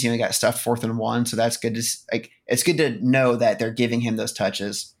opportunities. He only got stuffed 4th and 1, so that's good. It's good to know that they're giving him those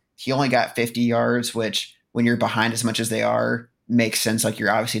touches. He only got 50 yards, which when you're behind as much as they are, makes sense. Like, you're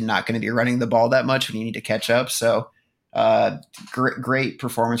obviously not going to be running the ball that much when you need to catch up. So great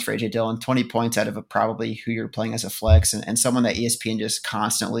performance for A.J. Dillon. 20 points out of probably who you're playing as a flex, and someone that ESPN just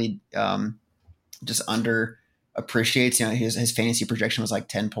constantly just under appreciates. His fantasy projection was like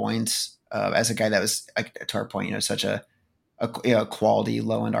 10 points as a guy that was, like, to our point, such a quality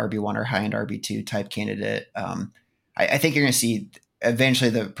low end RB1 or high end RB2 type candidate. I think you're going to see eventually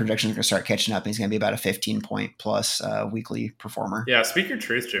the projections are going to start catching up, and he's going to be about a 15-point plus weekly performer. Yeah, speak your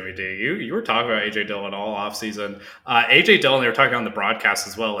truth, Jimmy D. You were talking about A.J. Dillon all offseason. A.J. Dillon, they were talking on the broadcast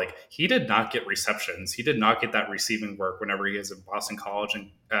as well. Like, he did not get receptions. He did not get that receiving work whenever he was in Boston College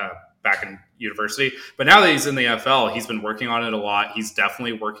and back in university. But now that he's in the NFL, he's been working on it a lot. He's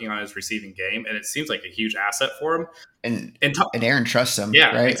definitely working on his receiving game, and it seems like a huge asset for him. And Aaron trusts him,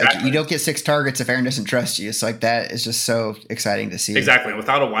 yeah, right? Exactly. Like, you don't get 6 targets if Aaron doesn't trust you. It's like, that is just so exciting to see. Exactly.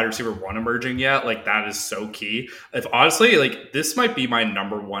 Without a wide receiver 1 emerging yet, like, that is so key. If honestly, like, this might be my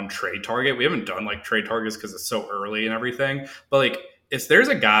number 1 trade target. We haven't done like trade targets because it's so early and everything. But like, if there's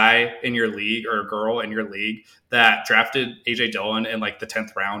a guy in your league or a girl in your league that drafted A.J. Dillon in like the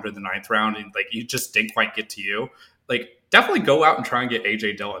 10th round or the 9th round, and like you just didn't quite get to you, like, definitely go out and try and get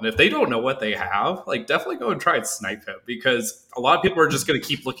A.J. Dillon. If they don't know what they have, like, definitely go and try and snipe him, because a lot of people are just going to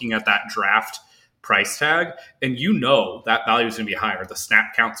keep looking at that draft price tag, and you know that value is going to be higher. The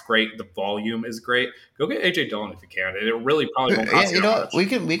snap count's great, the volume is great. Go get AJ Dillon if you can. It really probably won't Yeah, cost you that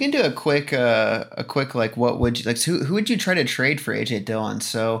much. we can do a quick like what would you like who would you try to trade for AJ Dillon?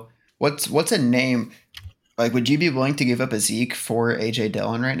 So what's a name like would you be willing to give up a Zeke for AJ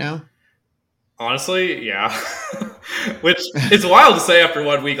Dillon right now? Honestly, yeah. Which is wild to say after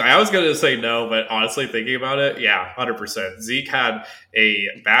 1 week. I was going to say no, but honestly, thinking about it, yeah, 100%. Zeke had a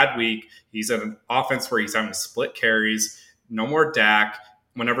bad week. He's in an offense where he's having to split carries. No more Dak.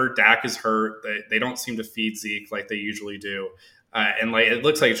 Whenever Dak is hurt, they don't seem to feed Zeke like they usually do. And like it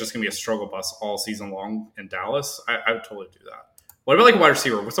looks like it's just going to be a struggle bus all season long in Dallas. I would totally do that. What about like a wide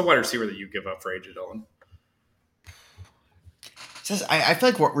receiver? What's a wide receiver that you give up for AJ Dillon? Says I feel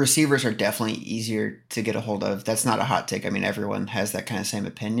like what receivers are definitely easier to get a hold of. That's not a hot take. I mean, everyone has that kind of same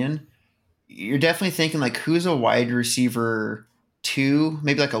opinion. You're definitely thinking like who's a wide receiver two,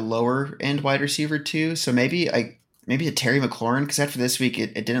 maybe like a lower end wide receiver two. So maybe a Terry McLaurin because after this week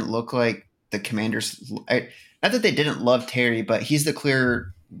it didn't look like the Commanders. Not that they didn't love Terry, but he's the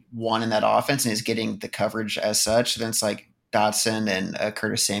clear one in that offense and is getting the coverage as such. So then it's like Dotson and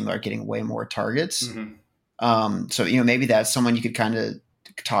Curtis Samuel are getting way more targets. Mm-hmm. So maybe that's someone you could kind of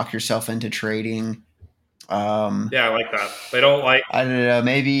talk yourself into trading. Yeah, I like that. They don't like. I don't know,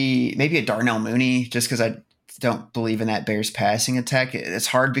 maybe a Darnell Mooney, just because I don't believe in that Bears passing attack. It's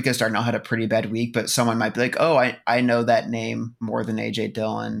hard because Darnell had a pretty bad week, but someone might be like, oh, I know that name more than AJ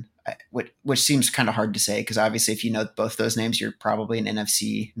Dillon, which seems kind of hard to say because obviously if you know both those names, you're probably an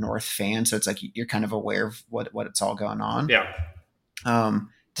NFC North fan, so it's like you're kind of aware of what it's all going on. Yeah.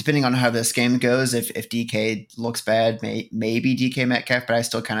 Depending on how this game goes, if DK looks bad, maybe DK Metcalf, but I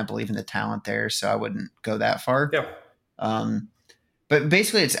still kind of believe in the talent there, so I wouldn't go that far. Yeah. But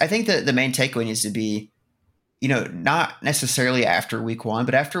basically, I think that the main takeaway needs to be, not necessarily after week one,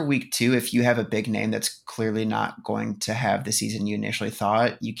 but after week two, if you have a big name that's clearly not going to have the season you initially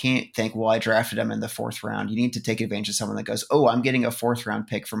thought, you can't think, well, I drafted him in the 4th round. You need to take advantage of someone that goes, oh, I'm getting a 4th round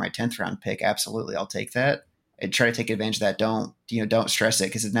pick for my 10th round pick. Absolutely, I'll take that. And try to take advantage of that. Don't stress it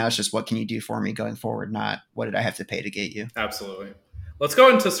because now it's just what can you do for me going forward, not what did I have to pay to get you. Absolutely. Let's go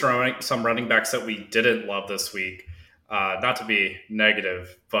into some running backs that we didn't love this week. Not to be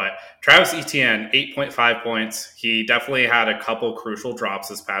negative, but Travis Etienne, 8.5 points. He definitely had a couple crucial drops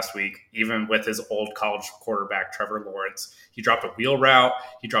this past week, even with his old college quarterback, Trevor Lawrence. He dropped a wheel route.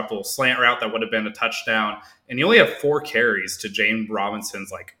 He dropped a little slant route that would have been a touchdown. And he only had 4 carries to James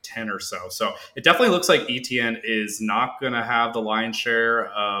Robinson's like 10 or so. So it definitely looks like Etienne is not going to have the lion's share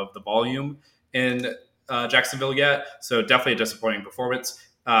of the volume in Jacksonville yet. So definitely a disappointing performance.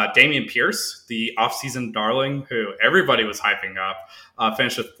 Dameon Pierce, the offseason darling, who everybody was hyping up,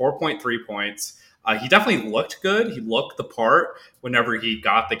 finished with 4.3 points. He definitely looked good. He looked the part whenever he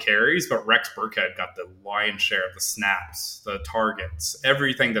got the carries, but Rex Burkhead got the lion's share of the snaps, the targets,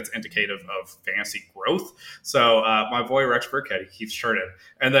 everything that's indicative of fantasy growth. So my boy Rex Burkhead, he keeps churning.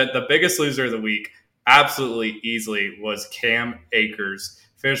 And the biggest loser of the week, absolutely easily, was Cam Akers.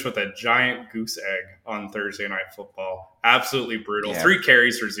 Finished with a giant goose egg on Thursday Night Football. Absolutely brutal. Yeah. 3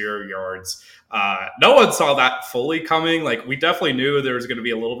 carries for 0 yards. No one saw that fully coming. Like, we definitely knew there was going to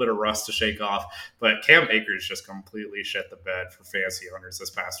be a little bit of rust to shake off, but Cam Akers just completely shit the bed for fantasy owners this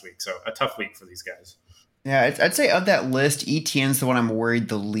past week. So a tough week for these guys. Yeah, I'd say of that list, Etienne's the one I'm worried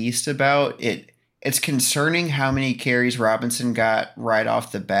the least about. It's concerning how many carries Robinson got right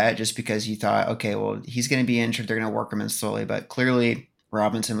off the bat just because you thought, okay, well, he's going to be injured. They're going to work him in slowly, but clearly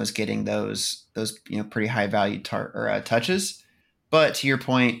Robinson was getting those pretty high value touches. But to your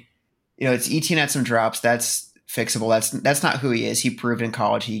point, it's Etienne had some drops. That's fixable. That's not who he is. He proved in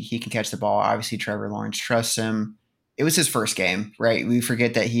college he can catch the ball. Obviously, Trevor Lawrence trusts him. It was his first game, right? We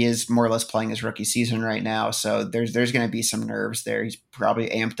forget that he is more or less playing his rookie season right now. So there's going to be some nerves there. He's probably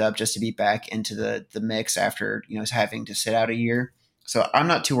amped up just to be back into the mix after having to sit out a year. So I'm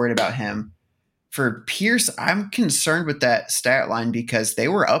not too worried about him. For Pierce, I'm concerned with that stat line because they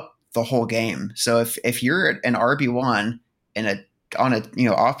were up the whole game. So if you're an RB1 on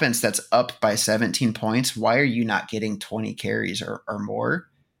a offense that's up by 17 points, why are you not getting 20 carries or more?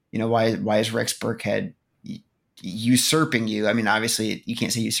 Why is Rex Burkhead usurping you? I mean, obviously you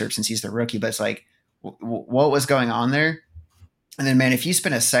can't say usurp since he's the rookie, but it's like what was going on there? And then, man, if you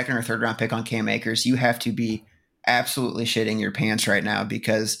spend a 2nd or 3rd round pick on Cam Akers, you have to be absolutely shitting your pants right now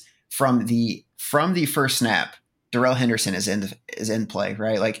because from the first snap, Darrell Henderson is in play,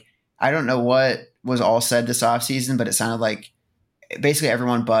 right? Like, I don't know what was all said this offseason, but it sounded like basically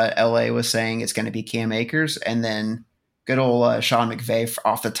everyone but LA was saying it's going to be Cam Akers, and then good old Sean McVay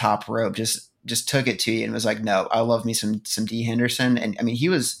off the top rope just took it to you and was like, no, I love me some D Henderson. And I mean, he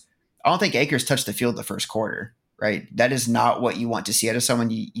was I don't think Akers touched the field the first quarter, right? That is not what you want to see out of someone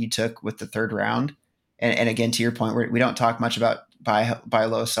you took with the third round. And again, to your point, we don't talk much about buy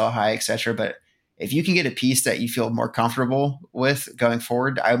low, sell high, etc. But if you can get a piece that you feel more comfortable with going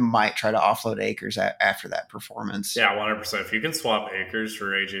forward, I might try to offload Akers after that performance. Yeah, 100%. If you can swap Akers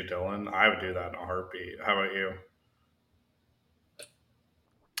for AJ Dillon, I would do that in a heartbeat. How about you?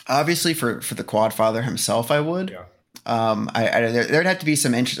 Obviously, for the quad father himself, I would. Yeah. There'd have to be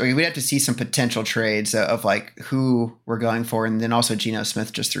some interest. We'd have to see some potential trades of like who we're going for, and then also Geno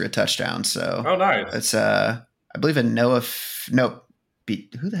Smith just threw a touchdown. So nice. It's I believe a who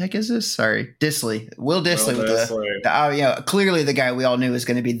the heck is this? Sorry, Dissly, Will Dissly with the clearly the guy we all knew was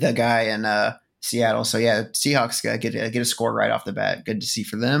going to be the guy in Seattle. So yeah, Seahawks get a score right off the bat. Good to see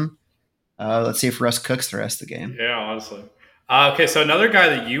for them. Let's see if Russ cooks the rest of the game. Yeah, honestly. Okay, so another guy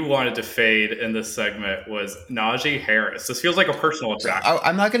that you wanted to fade in this segment was Najee Harris. This feels like a personal attack.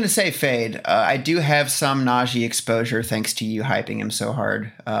 I'm not going to say fade. I do have some Najee exposure thanks to you hyping him so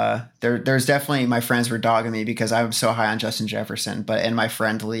hard. There's definitely, my friends were dogging me because I'm so high on Justin Jefferson. But in my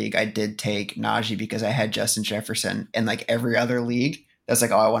friend league, I did take Najee because I had Justin Jefferson. In like every other league, that's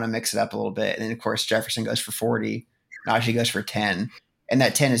like, oh, I want to mix it up a little bit. And then, of course, Jefferson goes for 40. Najee goes for 10. And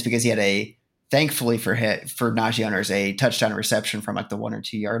that 10 is because he had thankfully for Najee owners, a touchdown reception from like the 1 or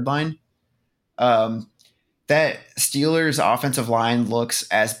 2 yard line. That Steelers offensive line looks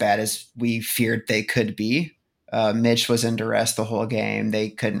as bad as we feared they could be. Mitch was in duress the whole game. They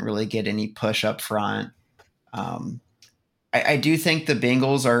couldn't really get any push up front. I do think the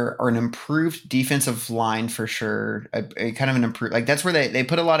Bengals are an improved defensive line for sure. A kind of an improved, like that's where they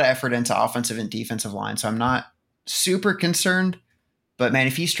put a lot of effort into offensive and defensive line. So I'm not super concerned. But man,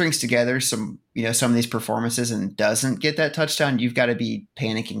 if he strings together some of these performances and doesn't get that touchdown, you've got to be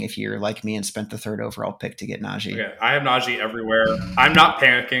panicking if you're like me and spent the third overall pick to get Najee. Okay, I have Najee everywhere. I'm not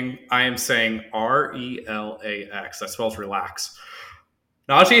panicking. I am saying RELAX. That spells relax.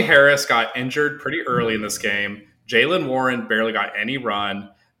 Najee Harris got injured pretty early in this game. Jaylen Warren barely got any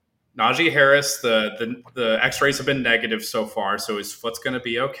run. Najee Harris, the X-rays have been negative so far, so his foot's going to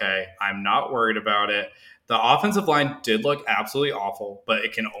be okay. I'm not worried about it. The offensive line did look absolutely awful, but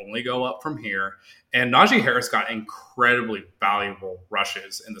it can only go up from here. And Najee Harris got incredibly valuable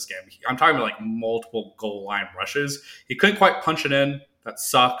rushes in this game. I'm talking about like multiple goal line rushes. He couldn't quite punch it in. That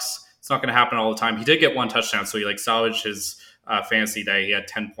sucks. It's not going to happen all the time. He did get one touchdown, so he like salvaged his fantasy day. He had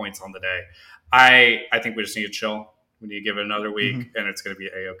 10 points on the day. I think we just need to chill. We need to give it another week, and it's going to be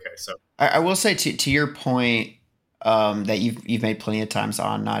A-okay. So I will say to your point, that you've made plenty of times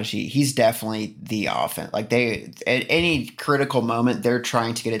on Najee, he's definitely the offense. Like they, at any critical moment, they're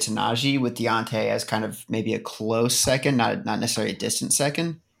trying to get it to Najee with Deontay as kind of maybe a close second, not necessarily a distant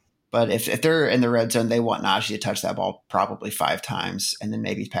second. But if they're in the red zone, they want Najee to touch that ball probably 5 times and then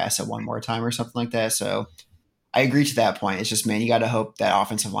maybe pass it one more time or something like that. So I agree to that point. It's just, man, you got to hope that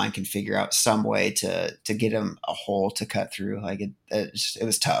offensive line can figure out some way to get him a hole to cut through. Like it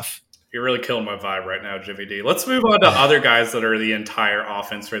was tough. You're really killing my vibe right now, Jimmy D. Let's move on to other guys that are the entire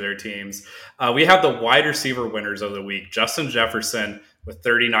offense for their teams. We have the wide receiver winners of the week. Justin Jefferson with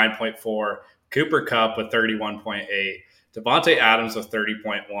 39.4, Cooper Kupp with 31.8, Devontae Adams with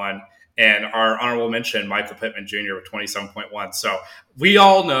 30.1, and our honorable mention, Michael Pittman Jr. with 27.1. So we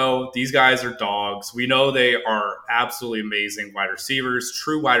all know these guys are dogs. We know they are absolutely amazing wide receivers,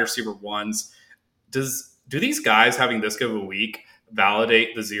 true wide receiver ones. Do these guys having this good of a week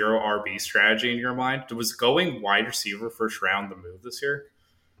validate the zero RB strategy in your mind? Was going wide receiver first round the move this year?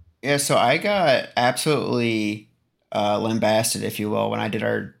 Yeah, so I got absolutely lambasted, if you will, when I did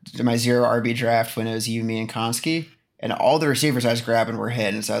my zero RB draft when it was you, me, and Konski, and all the receivers I was grabbing were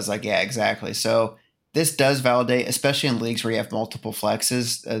hit, and so I was like, yeah, exactly. So this does validate, especially in leagues where you have multiple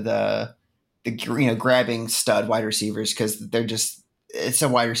flexes, the grabbing stud wide receivers, because they're just, it's a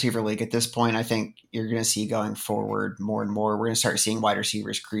wide receiver league at this point. I think you're going to see going forward more and more. We're going to start seeing wide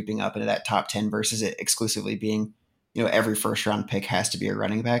receivers creeping up into that top 10 versus it exclusively being, every first round pick has to be a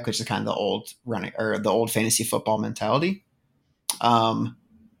running back, which is kind of the old fantasy football mentality.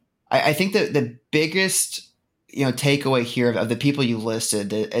 I think that the biggest, takeaway here of the people you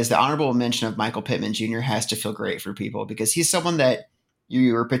listed is the honorable mention of Michael Pittman Jr. has to feel great for people because he's someone that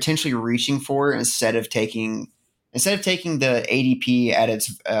you are potentially reaching for instead of taking the ADP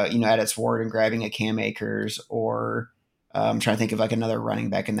at its word and grabbing a Cam Akers or I'm trying to think of like another running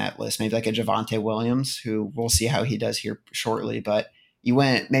back in that list, maybe like a Javonte Williams, who we'll see how he does here shortly. But you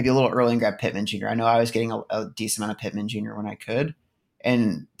went maybe a little early and grabbed Pittman Jr. I know I was getting a decent amount of Pittman Jr. when I could.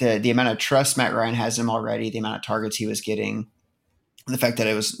 And the amount of trust Matt Ryan has him already, the amount of targets he was getting, the fact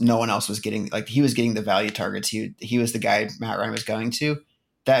that no one else was getting, like he was getting the value targets. He was the guy Matt Ryan was going to.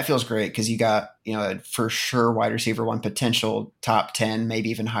 that feels great because you got, a for sure wide receiver one, potential top 10, maybe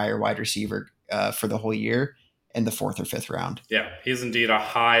even higher wide receiver for the whole year in the fourth or fifth round. Yeah, he's indeed a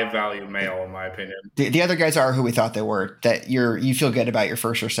high value male in my opinion. The other guys are who we thought they were. That you feel good about your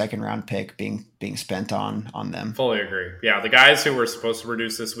first or second round pick being spent on them. Fully agree. Yeah, the guys who were supposed to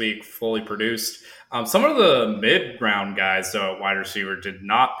produce this week fully produced. Some of the mid-round guys, though, at wide receiver did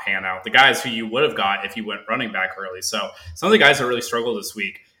not pan out. The guys who you would have got if you went running back early. So some of the guys that really struggled this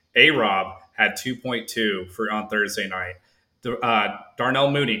week. A-Rob had 2.2 for on Thursday night.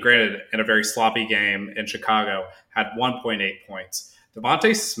 Darnell Mooney, granted in a very sloppy game in Chicago, had 1.8 points.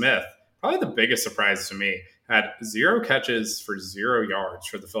 Devontae Smith, probably the biggest surprise to me, had 0 catches for 0 yards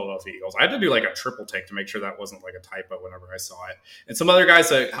for the Philadelphia Eagles. I had to do like a triple take to make sure that wasn't like a typo whenever I saw it. And some other guys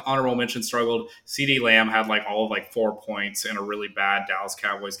that honorable mention struggled. CeeDee Lamb had like all of like 4 points in a really bad Dallas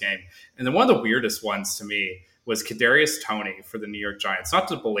Cowboys game. And then one of the weirdest ones to me was Kadarius Toney for the New York Giants. Not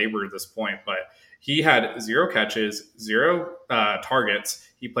to belabor this point, but he had 0 catches, 0 targets.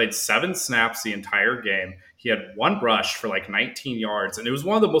 He played 7 snaps the entire game. He had 1 rush for like 19 yards, and it was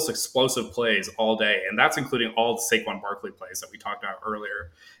one of the most explosive plays all day. And that's including all the Saquon Barkley plays that we talked about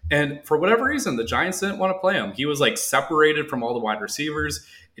earlier. And for whatever reason, the Giants didn't want to play him. He was like separated from all the wide receivers.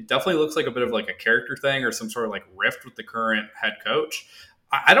 It definitely looks like a bit of like a character thing or some sort of like rift with the current head coach.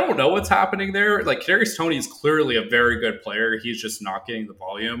 I don't know what's happening there. Like Kadarius Toney is clearly a very good player. He's just not getting the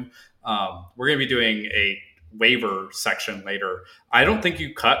volume. We're going to be doing a waiver section later. I don't think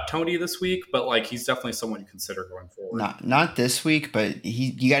you cut Toney this week, but like he's definitely someone you consider going forward. Not this week, but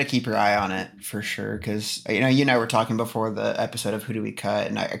you got to keep your eye on it for sure because you and I were talking before the episode of who do we cut,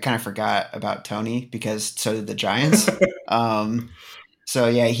 and I kind of forgot about Toney because so did the Giants. So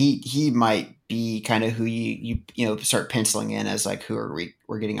yeah, he might be kind of who you start penciling in as like who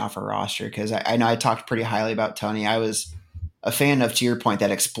we're getting off our roster because I know I talked pretty highly about Toney. I was a fan of, to your point,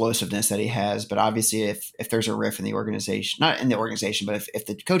 that explosiveness that he has. But obviously, if there's a riff in the organization, not in the organization, but if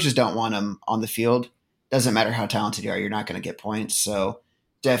the coaches don't want him on the field, doesn't matter how talented you are, you're not going to get points. So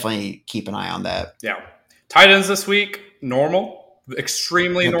definitely keep an eye on that. Yeah. Tight ends this week, normal.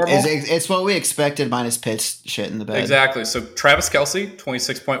 Extremely normal. It's what we expected minus Pitt's shit in the bed. Exactly. So Travis Kelce,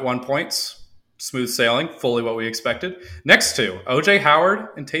 26.1 points. Smooth sailing, fully what we expected. Next to OJ Howard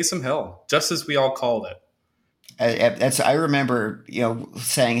and Taysom Hill, just as we all called it. I remember,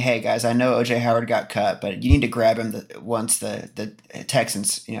 saying, "Hey guys, I know OJ Howard got cut, but you need to grab him once the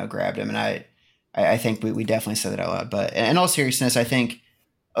Texans, grabbed him." And I think we definitely said that out loud. But in all seriousness, I think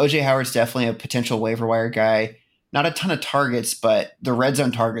OJ Howard's definitely a potential waiver wire guy. Not a ton of targets, but the red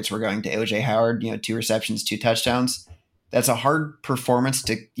zone targets were going to OJ Howard. 2 receptions, 2 touchdowns. That's a hard performance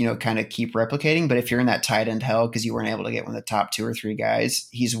to kind of keep replicating. But if you're in that tight end hell because you weren't able to get one of the top 2 or 3 guys,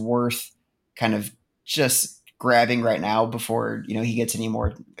 he's worth kind of just grabbing right now before he gets any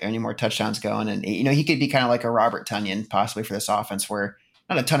more touchdowns going. And he could be kind of like a Robert Tonyan possibly for this offense, where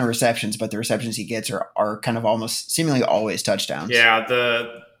not a ton of receptions, but the receptions he gets are kind of almost seemingly always touchdowns. Yeah,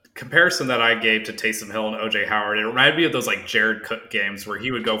 the comparison that I gave to Taysom Hill and OJ Howard, it reminded me of those like Jared Cook games where he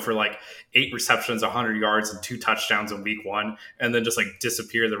would go for like 8 receptions, 100 yards, and 2 touchdowns in week 1, and then just like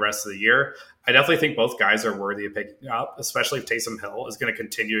disappear the rest of the year. I definitely think both guys are worthy of picking up, especially if Taysom Hill is going to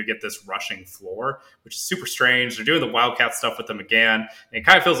continue to get this rushing floor, which is super strange. They're doing the Wildcat stuff with him again. And it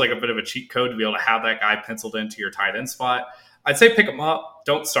kind of feels like a bit of a cheat code to be able to have that guy penciled into your tight end spot. I'd say pick him up.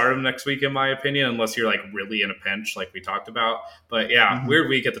 Don't start him next week, in my opinion, unless you're like really in a pinch, like we talked about. But yeah, weird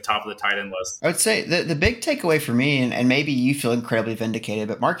week at the top of the tight end list. I would say the big takeaway for me, and maybe you feel incredibly vindicated,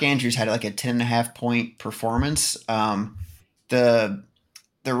 but Mark Andrews had like a 10.5 point performance.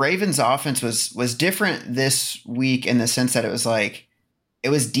 The Ravens offense was different this week in the sense that it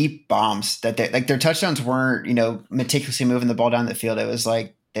was deep bombs that their touchdowns weren't, meticulously moving the ball down the field. It was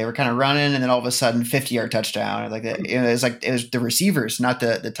like they were kind of running and then all of a sudden 50-yard touchdown. It was the receivers, not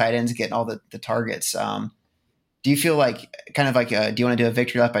the tight ends getting all the targets. Do you feel like kind of like, do you want to do a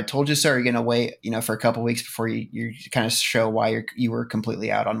victory lap? I told you so. Or are you going to wait, for a couple weeks before you kind of show why you were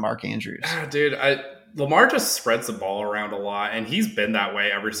completely out on Mark Andrews? Dude, Lamar just spreads the ball around a lot, and he's been that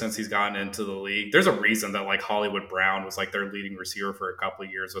way ever since he's gotten into the league. There's a reason that like Hollywood Brown was like their leading receiver for a couple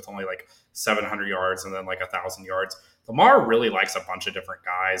of years with only like 700 yards and then like 1,000 yards. Lamar really likes a bunch of different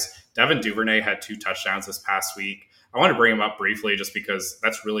guys. Devin Duvernay had 2 touchdowns this past week. I want to bring him up briefly just because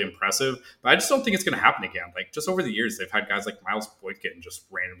that's really impressive, but I just don't think it's going to happen again. Like just over the years, they've had guys like Miles Boykin just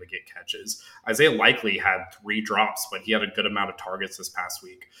randomly get catches. Isaiah Likely had 3 drops, but he had a good amount of targets this past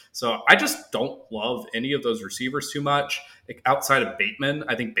week. So I just don't love any of those receivers too much. Like outside of Bateman,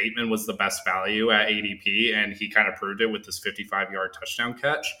 I think Bateman was the best value at ADP, and he kind of proved it with this 55-yard touchdown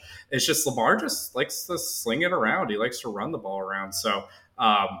catch. It's just Lamar just likes to sling it around. He likes to run the ball around. So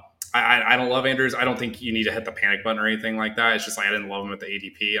I don't love Andrews. I don't think you need to hit the panic button or anything like that. It's just like I didn't love him at the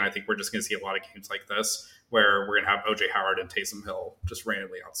ADP, and I think we're just going to see a lot of games like this where we're going to have OJ Howard and Taysom Hill just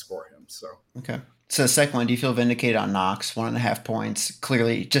randomly outscore him. So Okay. So, second one, do you feel vindicated on Knox? 1.5 points.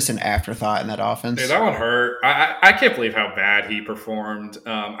 Clearly, just an afterthought in that offense. dude, that one hurt. I can't believe how bad he performed.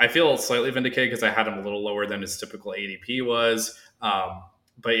 I feel slightly vindicated because I had him a little lower than his typical ADP was.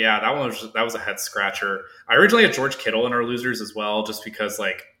 But yeah, that was a head scratcher. I originally had George Kittle in our losers as well, just because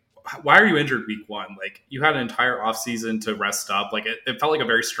like, why are you injured week one? Like you had an entire offseason to rest up. Like it felt like a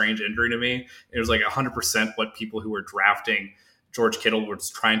very strange injury to me. It was like 100% what people who were drafting George Kittle was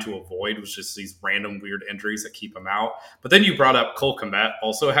trying to avoid, was just these random weird injuries that keep him out. But then you brought up Cole Kmet,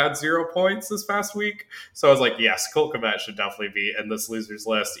 also had 0 points this past week. So I was like, yes, Cole Kmet should definitely be in this losers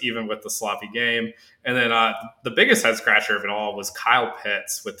list, even with the sloppy game. And then the biggest head scratcher of it all was Kyle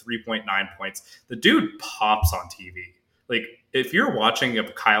Pitts with 3.9 points. The dude pops on TV. Like, if you're watching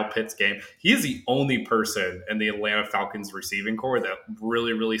a Kyle Pitts game, he is the only person in the Atlanta Falcons receiving core that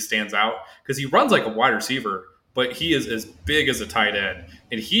really, really stands out because he runs like a wide receiver, but he is as big as a tight end,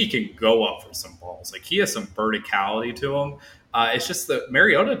 and he can go up for some balls. Like, he has some verticality to him. It's just that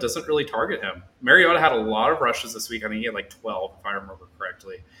Mariota doesn't really target him. Mariota had a lot of rushes this week. I think he had like 12, if I remember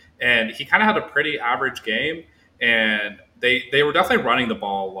correctly. And he kind of had a pretty average game, and they were definitely running the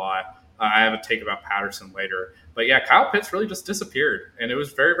ball a lot. I have a take about Patterson later. But yeah, Kyle Pitts really just disappeared, and it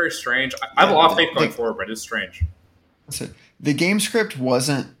was very, very strange. I have a lot of faith going forward, but it's strange. So the game script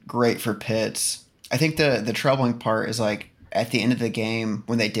wasn't great for Pitts. I think the troubling part is like at the end of the game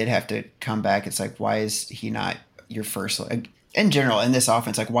when they did have to come back, it's like, why is he not your first look? In general, in this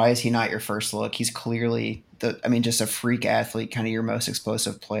offense, like why is he not your first look? He's clearly just a freak athlete, kind of your most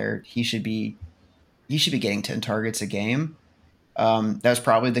explosive player. He should be getting 10 targets a game. That was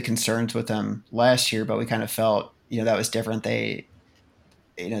probably the concerns with them last year, but we kind of felt, that was different. They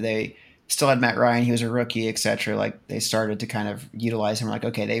still had Matt Ryan. He was a rookie, etc. Like they started to kind of utilize him. Like,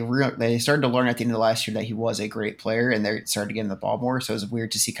 okay, they started to learn at the end of the last year that he was a great player, and they started to get him the ball more. So it was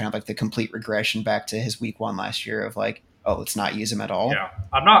weird to see kind of like the complete regression back to his week one last year of like, oh, let's not use him at all. Yeah,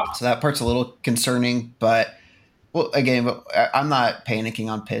 I'm not. So that part's a little concerning, but well, again, I'm not panicking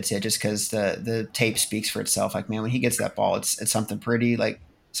on Pitts yet, just because the tape speaks for itself. Like, man, when he gets that ball, it's something pretty. Like,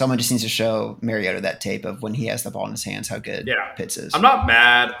 someone just needs to show Mariota that tape of when he has the ball in his hands, how good Pitts is. I'm not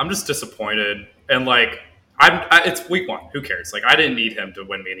mad. I'm just disappointed. And like, it's week one. Who cares? Like, I didn't need him to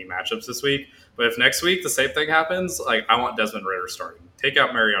win me any matchups this week. But if next week the same thing happens, like, I want Desmond Ridder starting. Take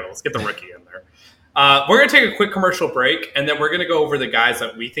out Mariota. Let's get the rookie in there. We're going to take a quick commercial break, and then we're going to go over the guys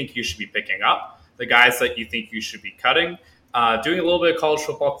that we think you should be picking up, the guys that you think you should be cutting, doing a little bit of college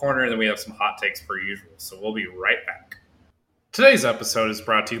football corner, and then we have some hot takes per usual. So we'll be right back. Today's episode is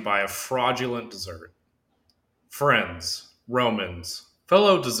brought to you by a fraudulent dessert. Friends, Romans,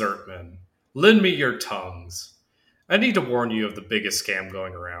 fellow dessertmen, lend me your tongues. I need to warn you of the biggest scam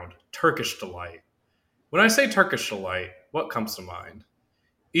going around, Turkish Delight. When I say Turkish Delight, what comes to mind?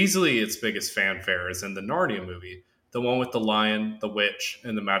 Easily its biggest fanfare is in the Narnia movie, the one with the lion, the witch,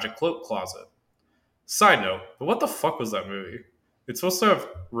 and the magic cloak closet. Side note, but what the fuck was that movie? It's supposed to have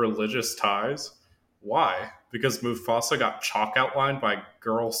religious ties? Why? Because Mufasa got chalk outlined by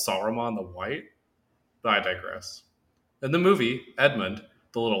girl Saruman the White? But I digress. In the movie, Edmund,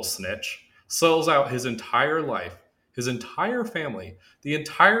 the little snitch, sells out his entire life, his entire family, the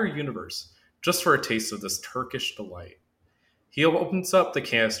entire universe, just for a taste of this Turkish delight. He opens up the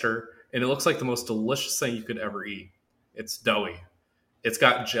canister, and it looks like the most delicious thing you could ever eat. It's doughy. It's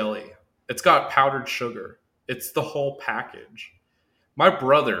got jelly. It's got powdered sugar. It's the whole package. My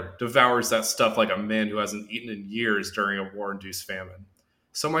brother devours that stuff like a man who hasn't eaten in years during a war-induced famine.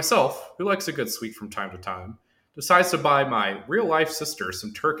 So myself, who likes a good sweet from time to time, decides to buy my real-life sister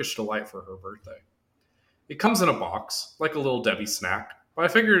some Turkish Delight for her birthday. It comes in a box, like a little Debbie snack, but I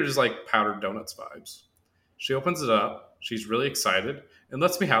figured it is like powdered donuts vibes. She opens it up, she's really excited, and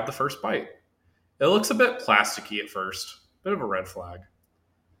lets me have the first bite. It looks a bit plasticky at first, bit of a red flag.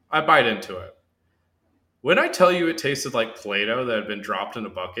 I bite into it. When I tell you it tasted like Play-Doh that had been dropped in a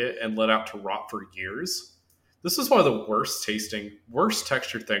bucket and let out to rot for years, this is one of the worst tasting, worst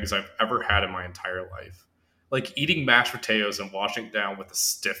textured things I've ever had in my entire life. Like eating mashed potatoes and washing it down with a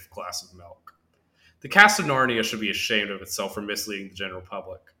stiff glass of milk. The cast of Narnia should be ashamed of itself for misleading the general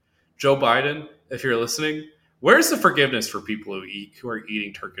public. Joe Biden, if you're listening, where's the forgiveness for people who are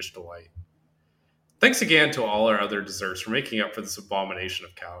eating Turkish Delight? Thanks again to all our other desserts for making up for this abomination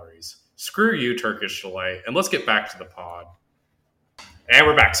of calories. Screw you, Turkish Delight, and let's get back to the pod. And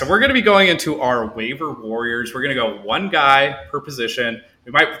we're back. So we're going to be going into our waiver warriors. We're going to go one guy per position.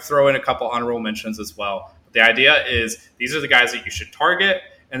 We might throw in a couple honorable mentions as well. But the idea is these are the guys that you should target,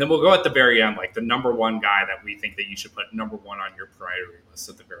 and then we'll go at the very end, like the number one guy that we think that you should put number one on your priority list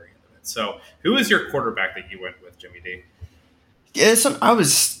at the very end of it. So who is your quarterback that you went with, Jimmy D? Yeah, so I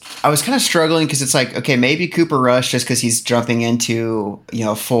was kind of struggling because it's like, okay, maybe Cooper Rush just because he's jumping into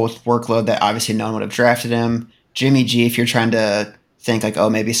full workload that obviously no one would have drafted him. Jimmy G, if you're trying to think like, oh,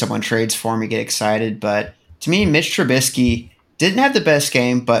 maybe someone trades for him, you get excited. But to me, Mitch Trubisky didn't have the best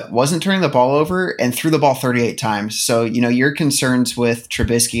game, but wasn't turning the ball over and threw the ball 38 times. So your concerns with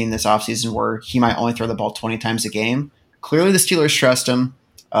Trubisky in this offseason were he might only throw the ball 20 times a game. Clearly, the Steelers trust him.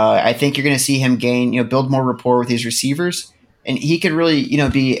 I think you're going to see him gain, build more rapport with these receivers. And he could really,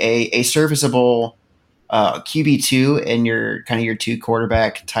 be a serviceable QB2 in your two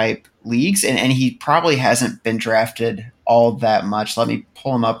quarterback type leagues. And he probably hasn't been drafted all that much. Let me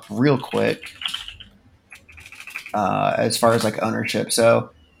pull him up real quick as far as like ownership. So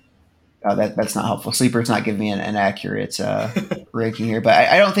that's not helpful. Sleeper's not giving me an accurate ranking here, but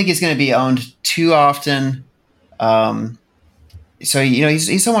I don't think he's going to be owned too often. So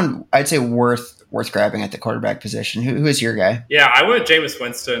he's someone I'd say worth grabbing at the quarterback position. Who is your guy? Yeah, I went Jameis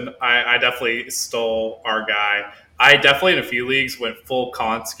Winston. I definitely stole our guy. I definitely in a few leagues went full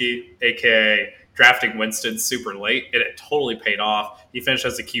Konski, aka drafting Winston super late, and it totally paid off. He finished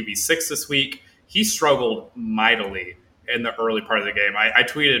as a QB6 this week. He struggled mightily in the early part of the game. I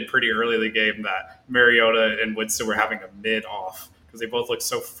tweeted pretty early in the game that Mariota and Winston were having a mid off because they both look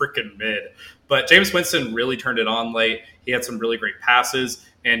so freaking mid. But Jameis Winston really turned it on late. He had some really great passes,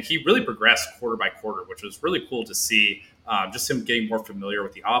 and he really progressed quarter by quarter, which was really cool to see. Just him getting more familiar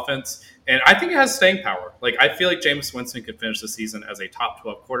with the offense. And I think it has staying power. Like, I feel like Jameis Winston could finish the season as a top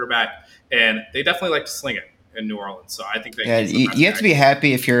 12 quarterback, and they definitely like to sling it in New Orleans. So I think you have to be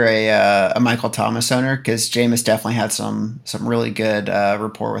happy if you're a Michael Thomas owner, because Jameis definitely had some really good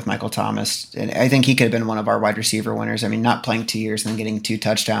rapport with Michael Thomas, and I think he could have been one of our wide receiver winners. I mean, not playing 2 years and then getting 2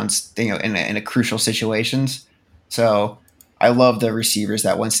 touchdowns, in a crucial situations. So I love the receivers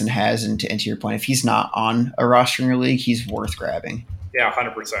that Winston has, and to your point, if he's not on a roster in your league, he's worth grabbing. Yeah,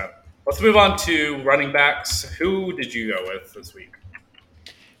 100%. Let's move on to running backs. Who did you go with this week?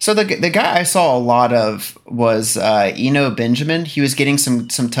 So the guy I saw a lot of was Eno Benjamin. He was getting some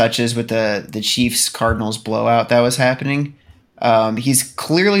touches with the Chiefs Cardinals blowout that was happening. He's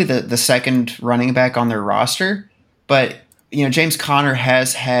clearly the second running back on their roster, but James Conner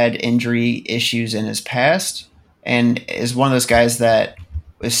has had injury issues in his past, and is one of those guys that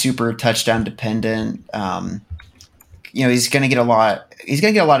is super touchdown dependent. He's going to get a lot. He's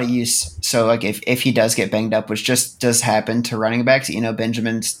going to get a lot of use. So, like, if he does get banged up, which just does happen to running backs,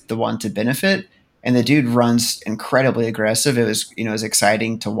 Benjamin's the one to benefit. And the dude runs incredibly aggressive. It was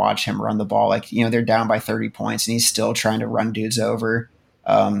exciting to watch him run the ball. Like, they're down by 30 points, and he's still trying to run dudes over.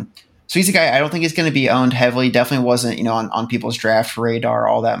 So he's a guy I don't think he's going to be owned heavily. Definitely wasn't, on people's draft radar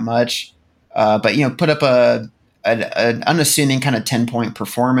all that much. But put up an unassuming kind of 10-point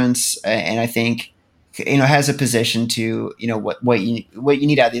performance, and I think has a position to what you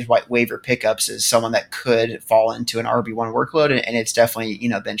need out of these waiver pickups is someone that could fall into an RB1 workload, and it's definitely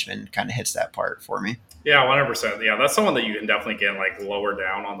Benjamin kind of hits that part for me. Yeah, 100%. Yeah, that's someone that you can definitely get like lower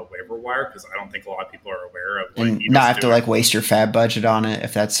down on the waiver wire, because I don't think a lot of people are aware of. And not have to like waste your fab budget on it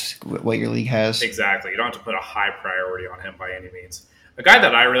if that's what your league has. Exactly. You don't have to put a high priority on him by any means. A guy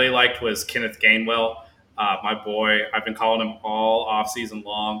that I really liked was Kenneth Gainwell, my boy. I've been calling him all offseason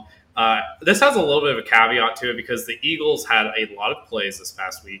long. This has a little bit of a caveat to it because the Eagles had a lot of plays this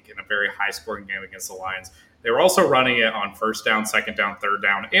past week in a very high-scoring game against the Lions. They were also running it on first down, second down, third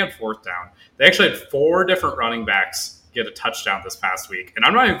down, and fourth down. They actually had 4 different running backs get a touchdown this past week, and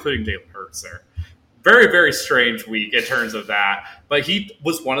I'm not including Jalen Hurts there. Very, very strange week in terms of that, but he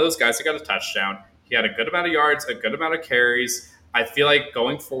was one of those guys that got a touchdown. He had a good amount of yards, a good amount of carries. I feel like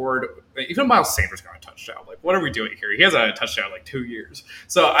going forward, even Miles Sanders got a touchdown. Like, what are we doing here? He hasn't had a touchdown in like 2 years.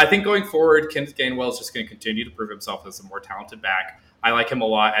 So I think going forward, Kenneth Gainwell is just going to continue to prove himself as a more talented back. I like him a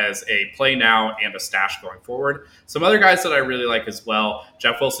lot as a play now and a stash going forward. Some other guys that I really like as well,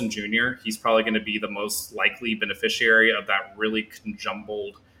 Jeff Wilson Jr., he's probably going to be the most likely beneficiary of that really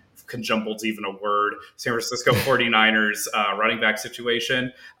conjumbled's even a word, San Francisco 49ers running back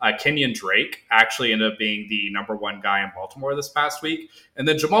situation. Kenyon Drake actually ended up being the number 1 guy in Baltimore this past week. And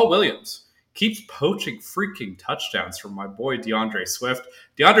then Jamal Williams keeps poaching freaking touchdowns from my boy DeAndre Swift.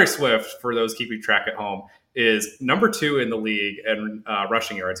 DeAndre Swift, for those keeping track at home, is number 2 in the league in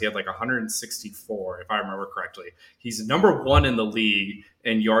rushing yards. He had like 164, if I remember correctly. He's number 1 in the league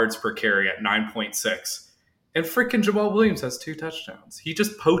in yards per carry at 9.6. And freaking Jamal Williams has 2 touchdowns. He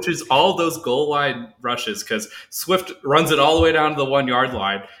just poaches all those goal line rushes because Swift runs it all the way down to the 1 yard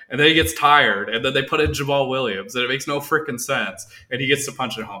line, and then he gets tired, and then they put in Jamal Williams, and it makes no freaking sense, and he gets to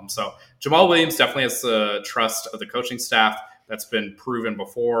punch it home. So Jamal Williams definitely has the trust of the coaching staff. That's been proven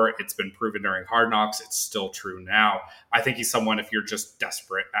before. It's been proven during Hard Knocks. It's still true now. I think he's someone, if you're just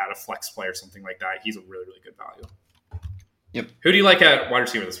desperate at a flex play or something like that, he's a really, really good value. Yep. Who do you like at wide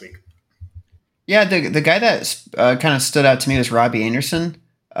receiver this week? Yeah, the guy that kind of stood out to me was Robbie Anderson.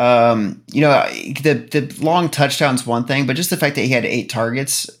 The long touchdown's one thing, but just the fact that he had 8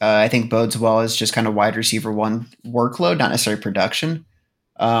 targets, I think bodes well as just kind of wide receiver one workload, not necessarily production.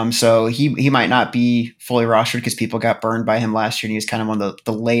 So he might not be fully rostered because people got burned by him last year, and he was kind of one of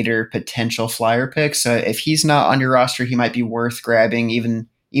the later potential flyer picks. So if he's not on your roster, he might be worth grabbing, even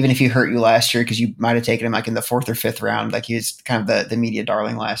if he hurt you last year, because you might have taken him like in the 4th or 5th round. Like he was kind of the media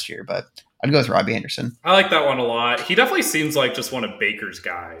darling last year, but I'd go with Robbie Anderson. I like that one a lot. He definitely seems like just one of Baker's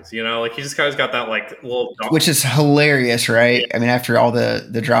guys, like he just kind of got that like little dog. Which is hilarious, right? I mean, after all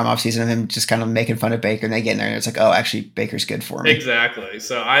the drama off season of him just kind of making fun of Baker, and they get in there and it's like, oh, actually Baker's good for me. Exactly.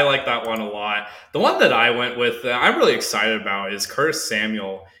 So I like that one a lot. The one that I went with that I'm really excited about is Curtis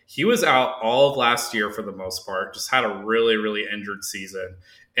Samuel. He was out all of last year for the most part, just had a really, really injured season.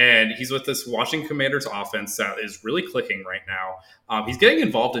 And he's with this Washington Commanders offense that is really clicking right now. He's getting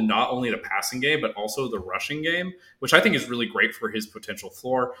involved in not only the passing game, but also the rushing game, which I think is really great for his potential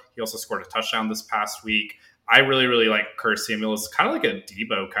floor. He also scored a touchdown this past week. I really, really like Curtis Samuel. He's kind of like a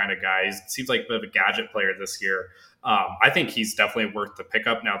Debo kind of guy. He seems like a bit of a gadget player this year. I think he's definitely worth the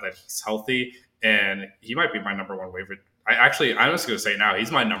pickup now that he's healthy, and he might be my number one waiver. I'm just going to say now,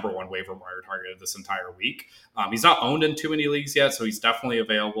 he's my number one waiver wire target this entire week. He's not owned in too many leagues yet, so he's definitely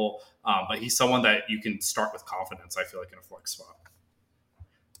available. But he's someone that you can start with confidence, I feel like, in a flex spot.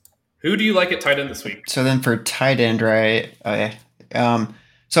 Who do you like at tight end this week? So then for tight end, right? Okay.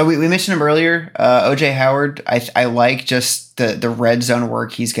 So we mentioned him earlier, OJ Howard. I like just the red zone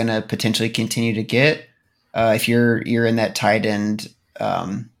work he's going to potentially continue to get. If you're in that tight end,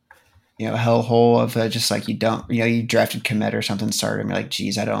 hellhole of just like you drafted Kmet or something, started him. You're like,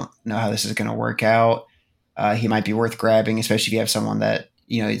 geez, I don't know how this is going to work out. He might be worth grabbing, especially if you have someone that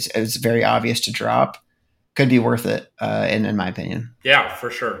it's very obvious to drop. Could be worth it, in my opinion. Yeah, for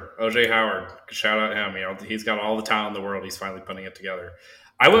sure. OJ Howard, shout out him. He's got all the talent in the world. He's finally putting it together.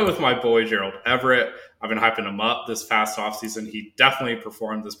 I went with my boy Gerald Everett. I've been hyping him up this past offseason. He definitely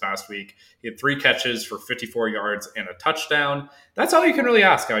performed this past week. He had 3 catches for 54 yards and a touchdown. That's all you can really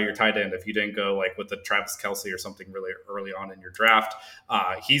ask out of your tight end if you didn't go like with the Travis Kelce or something really early on in your draft.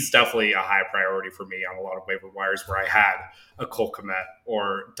 He's definitely a high priority for me on a lot of waiver wires where I had a Cole Kmet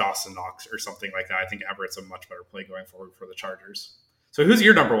or Dawson Knox or something like that. I think Everett's a much better play going forward for the Chargers. So who's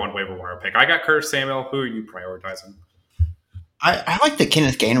your number one waiver wire pick? I got Curtis Samuel. Who are you prioritizing? I like the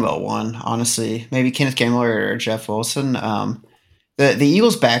Kenneth Gainwell one, honestly. Maybe Kenneth Gainwell or Jeff Wilson. The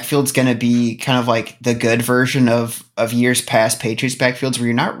Eagles' backfield's going to be kind of like the good version of years past Patriots backfields, where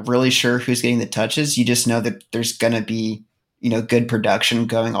you're not really sure who's getting the touches. You just know that there's going to be good production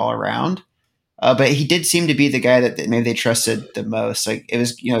going all around. But he did seem to be the guy that maybe they trusted the most. Like it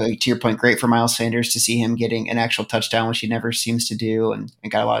was, to your point, great for Miles Sanders to see him getting an actual touchdown, which he never seems to do, and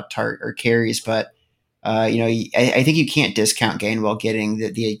got a lot of carries, but. I think you can't discount Gainwell getting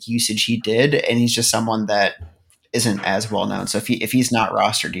the usage he did, and he's just someone that isn't as well known. So if he's not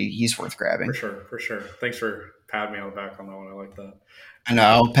rostered, he's worth grabbing. For sure. Thanks for patting me on the back on that one. I like that. I know,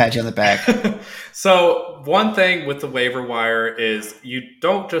 I'll pat you on the back. So one thing with the waiver wire is you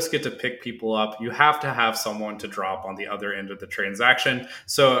don't just get to pick people up. You have to have someone to drop on the other end of the transaction.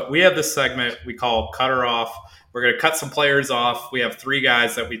 So we have this segment we call Cutter Off. We're going to cut some players off. We have 3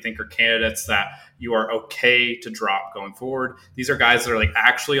 guys that we think are candidates that you are okay to drop going forward. These are guys that are like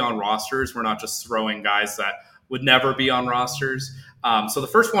actually on rosters. We're not just throwing guys that would never be on rosters. So the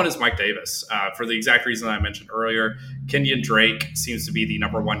first one is Mike Davis. For the exact reason I mentioned earlier, Kenyon Drake seems to be the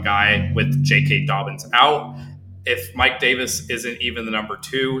number 1 guy with J.K. Dobbins out. If Mike Davis isn't even the number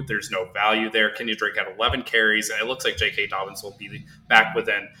 2, there's no value there. Kenyon Drake had 11 carries, and it looks like J.K. Dobbins will be back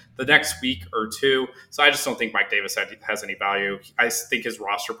within the next week or 2. So I just don't think Mike Davis has any value. I think his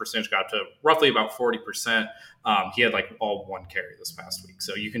roster percentage got to roughly about 40%. He had like all 1 carry this past week.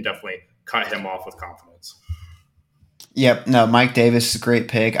 So you can definitely cut him off with confidence. Yep. No, Mike Davis is a great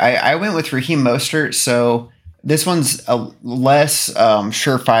pick. I went with Raheem Mostert. So this one's a less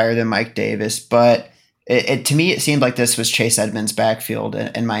surefire than Mike Davis, but to me, it seemed like this was Chase Edmonds' backfield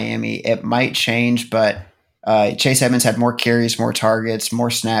in Miami. It might change, but Chase Edmonds had more carries, more targets,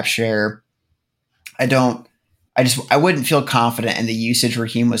 more snap share. I don't I wouldn't feel confident in the usage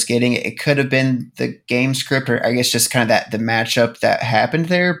Raheem was getting. It could have been the game script, or I guess just kind of that the matchup that happened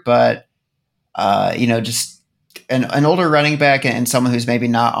there. But just an older running back and someone who's maybe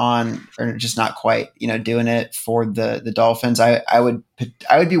not on or just not quite, doing it for the Dolphins. I would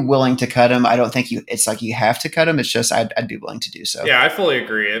be willing to cut him. I don't think it's like you have to cut him. It's just I'd be willing to do so. Yeah, I fully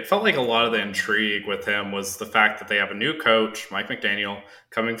agree. It felt like a lot of the intrigue with him was the fact that they have a new coach, Mike McDaniel,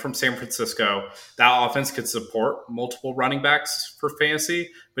 coming from San Francisco. That offense could support multiple running backs for fantasy,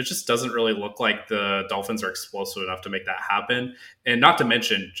 but it just doesn't really look like the Dolphins are explosive enough to make that happen. And not to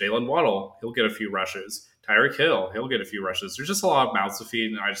mention Jalen Waddle, he'll get a few rushes. Tyreek Hill, he'll get a few rushes. There's just a lot of mouths to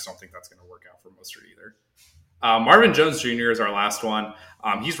feed, and I just don't think that's going to work out for Mostert either. Marvin Jones Jr. is our last one.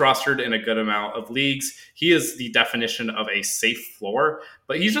 He's rostered in a good amount of leagues. He is the definition of a safe floor,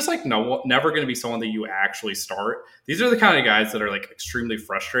 but he's just like never going to be someone that you actually start. These are the kind of guys that are like extremely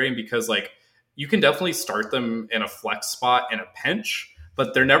frustrating because like you can definitely start them in a flex spot in a pinch,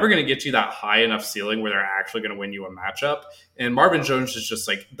 but they're never going to get you that high enough ceiling where they're actually going to win you a matchup. And Marvin Jones is just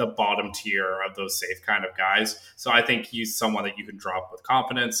like the bottom tier of those safe kind of guys. So I think he's someone that you can drop with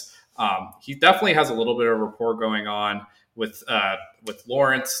confidence. He definitely has a little bit of rapport going on with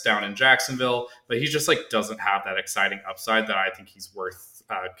Lawrence down in Jacksonville, but he just like doesn't have that exciting upside that I think he's worth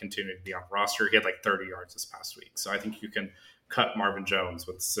continuing to be on roster. He had like 30 yards this past week, so I think you can cut Marvin Jones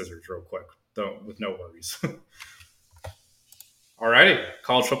with scissors real quick, though, with no worries. All righty,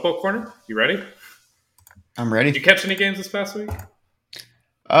 college football corner. You ready? I'm ready. Did you catch any games this past week?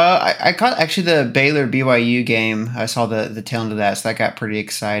 I caught actually the Baylor BYU game. I saw the tail end of that, so that got pretty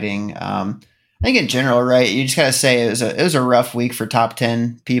exciting. I think in general, right, you just gotta say it was a rough week for top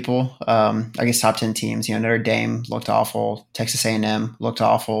 10 people. I guess top 10 teams. Notre Dame looked awful. Texas A&M looked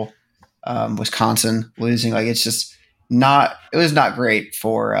awful. Wisconsin losing. Like it's just not. It was not great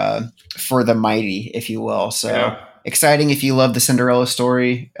for the mighty, if you will. So. Yeah. Exciting if you love the Cinderella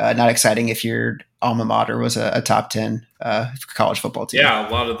story. Not exciting if your alma mater was a top 10 college football team. Yeah,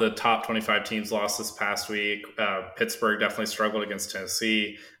 a lot of the top 25 teams lost this past week. Pittsburgh definitely struggled against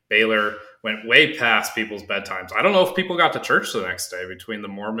Tennessee. Baylor went way past people's bedtimes. I don't know if people got to church the next day between the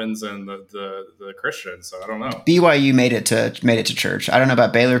Mormons and the Christians. So I don't know. BYU made it to church. I don't know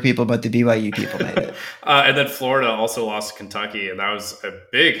about Baylor people, but the BYU people made it. And then Florida also lost to Kentucky, and that was a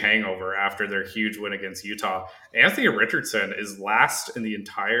big hangover after their huge win against Utah. Anthony Richardson is last in the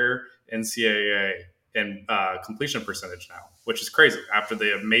entire NCAA in completion percentage now, which is crazy after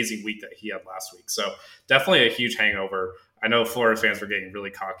the amazing week that he had last week. So definitely a huge hangover. I know Florida fans were getting really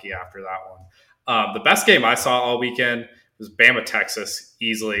cocky after that one. The best game I saw all weekend was Bama, Texas,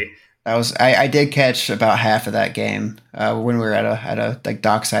 easily. I did catch about half of that game when we were at a like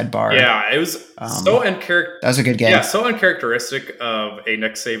dockside bar. Yeah, it was so uncharacteristic. That was a good game. Yeah, so uncharacteristic of a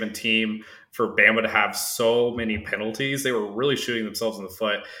Nick Saban team for Bama to have so many penalties. They were really shooting themselves in the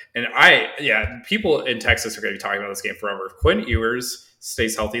foot. And people in Texas are going to be talking about this game forever. If Quinn Ewers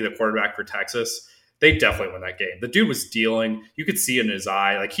stays healthy, the quarterback for Texas, they definitely win that game. The dude was dealing. You could see in his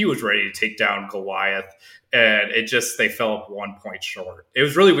eye, like he was ready to take down Goliath. And they fell up 1 point short. It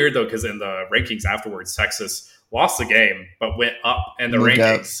was really weird though, because in the rankings afterwards, Texas lost the game, but went up in the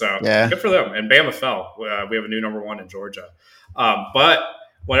rankings. Up. So good for them. And Bama fell. We have a new number one in Georgia. But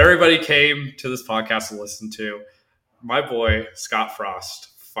what everybody came to this podcast to listen to, my boy Scott Frost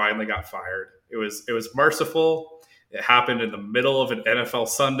finally got fired. It was merciful. It happened in the middle of an NFL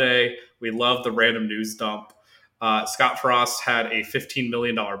Sunday. We love the random news dump. Scott Frost had a $15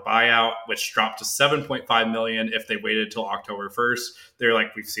 million buyout, which dropped to $7.5 million if they waited until October 1st. They're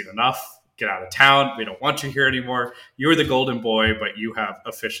like, we've seen enough. Get out of town. We don't want you here anymore. You were the golden boy, but you have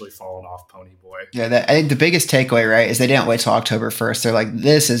officially fallen off, pony boy. Yeah, I think the biggest takeaway, right, is they didn't wait till October 1st. They're like,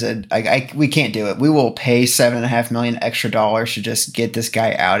 this is we can't do it. We will pay $7.5 million extra dollars to just get this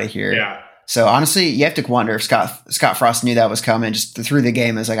guy out of here. Yeah. So honestly, you have to wonder if Scott Frost knew that was coming just through the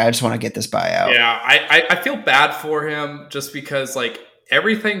game. Is like, I just want to get this buyout. Yeah, I feel bad for him just because like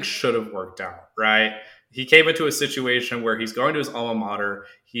everything should have worked out, right? He came into a situation where he's going to his alma mater.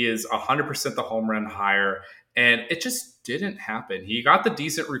 He is 100% the home run hire, and it just didn't happen. He got the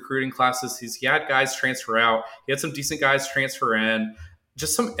decent recruiting classes. He had guys transfer out. He had some decent guys transfer in.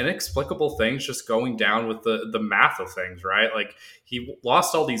 Just some inexplicable things just going down with the math of things, right? Like he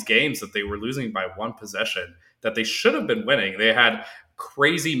lost all these games that they were losing by one possession that they should have been winning. They had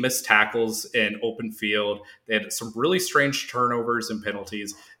crazy missed tackles in open field. They had some really strange turnovers and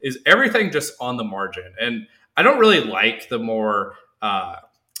penalties. Is everything just on the margin? And I don't really like the more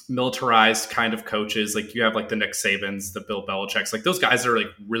militarized kind of coaches. Like you have like the Nick Sabans, the Bill Belichick's, like those guys are like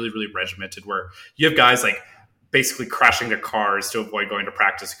really, really regimented where you have guys like basically crashing their cars to avoid going to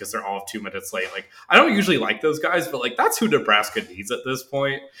practice because they're all 2 minutes late. Like, I don't usually like those guys, but like that's who Nebraska needs at this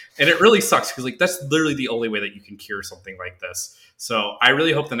point. And it really sucks because like that's literally the only way that you can cure something like this. So I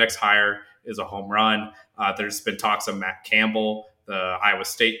really hope the next hire is a home run. There's been talks of Matt Campbell, the Iowa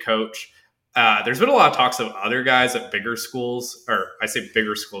State coach. There's been a lot of talks of other guys at bigger schools, or I say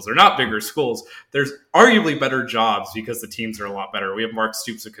bigger schools. They're not bigger schools. There's arguably better jobs because the teams are a lot better. We have Mark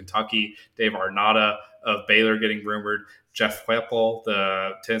Stoops of Kentucky, Dave Arnada of Baylor getting rumored, Jeff Whipple,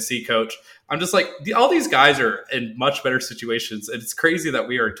 the Tennessee coach. I'm just like, all these guys are in much better situations. And it's crazy that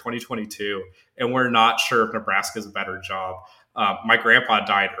we are in 2022 and we're not sure if Nebraska's a better job. My grandpa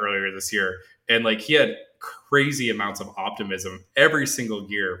died earlier this year, and like he had crazy amounts of optimism every single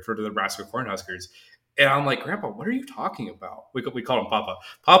year for the Nebraska Cornhuskers. And I'm like, Grandpa, what are you talking about? We call him Papa.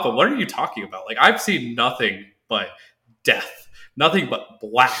 Papa, what are you talking about? Like, I've seen nothing but death, nothing but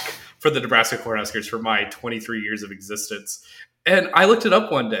black for the Nebraska Cornhuskers for my 23 years of existence. And I looked it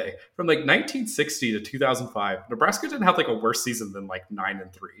up one day. From like 1960 to 2005, Nebraska didn't have like a worse season than like 9-3.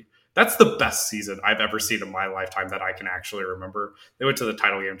 That's the best season I've ever seen in my lifetime that I can actually remember. They went to the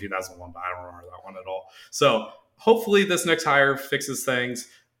title game in 2001, but I don't remember that one at all. So hopefully this next hire fixes things.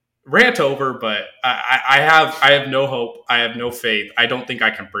 Rant over, but I have no hope. I have no faith. I don't think I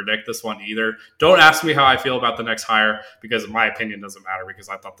can predict this one either. Don't ask me how I feel about the next hire because my opinion doesn't matter because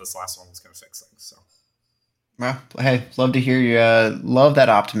I thought this last one was going to fix things. So. Well, hey, love to hear you. Love that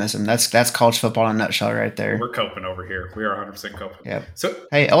optimism. That's college football in a nutshell right there. We're coping over here. We are 100% coping. Yeah. So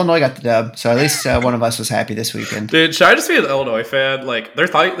hey, Illinois got the dub. So at least one of us was happy this weekend. Dude, should I just be an Illinois fan? Like they're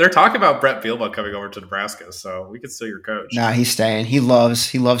talking about Brett Bielema coming over to Nebraska, so we could steal your coach. Nah, he's staying. He loves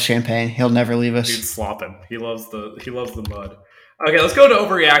Champaign. He'll never leave us. Dude's slopping. He loves the mud. Okay, let's go to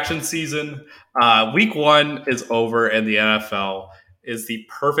overreaction season. Week 1 is over, and the NFL is the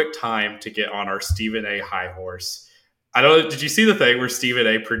perfect time to get on our Stephen A. high horse. I don't know. Did you see the thing where Stephen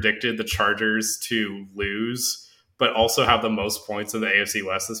A. predicted the Chargers to lose, but also have the most points in the AFC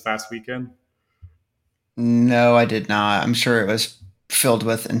West this past weekend? No, I did not. I'm sure it was filled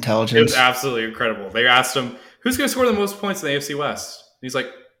with intelligence. It was absolutely incredible. They asked him, who's going to score the most points in the AFC West? And he's like,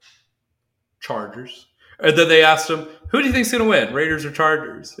 Chargers. And then they asked him, who do you think's going to win, Raiders or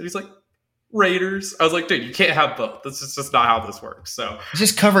Chargers? And he's like, Raiders. I was like, dude, you can't have both. This is just not how this works. So he's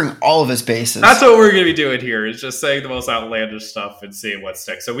just covering all of his bases. That's what we're going to be doing here, is just saying the most outlandish stuff and seeing what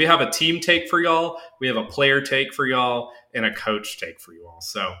sticks. So we have a team take for y'all, we have a player take for y'all, and a coach take for you all.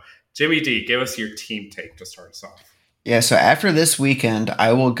 So Jimmy D, give us your team take to start us off. Yeah, so after this weekend,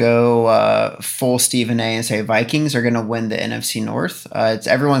 I will go full Stephen A. and say Vikings are going to win the NFC North. It's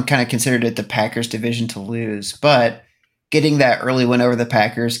everyone kind of considered it the Packers division to lose, but getting that early win over the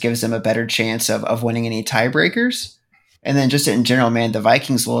Packers gives them a better chance of winning any tiebreakers. And then just in general, man, the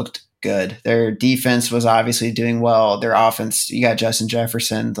Vikings looked good. Their defense was obviously doing well. Their offense, you got Justin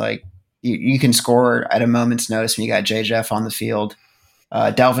Jefferson. Like you can score at a moment's notice when you got J. Jeff on the field.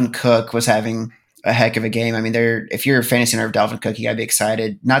 Dalvin Cook was having a heck of a game. I mean, if you're a fantasy owner of Dalvin Cook, you got to be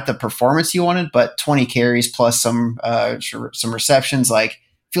excited. Not the performance you wanted, but 20 carries plus some receptions. Like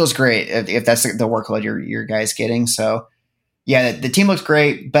feels great if that's the workload your guy's getting. So. Yeah, the team looks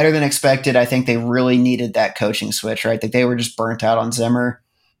great, better than expected. I think they really needed that coaching switch, right? Like they were just burnt out on Zimmer.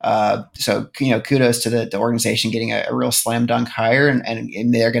 So, kudos to the organization getting a real slam dunk hire,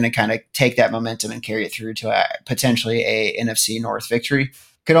 and they're going to kind of take that momentum and carry it through to potentially a NFC North victory.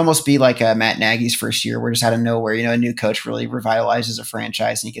 Could almost be like Matt Nagy's first year, where just out of nowhere, a new coach really revitalizes a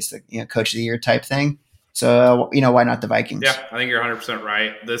franchise and he gets the coach of the year type thing. So, why not the Vikings? Yeah, I think you're 100%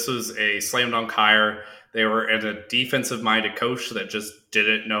 right. This was a slam dunk hire. They were in a defensive-minded coach that just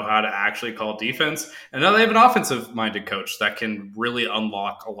didn't know how to actually call defense. And now they have an offensive-minded coach that can really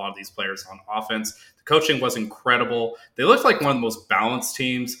unlock a lot of these players on offense. The coaching was incredible. They looked like one of the most balanced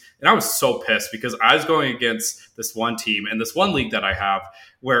teams. And I was so pissed because I was going against this one team and this one league that I have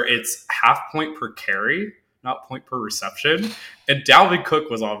where it's half point per carry, not point per reception. And Dalvin Cook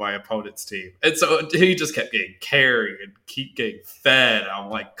was on my opponent's team. And so he just kept getting carried and keep getting fed.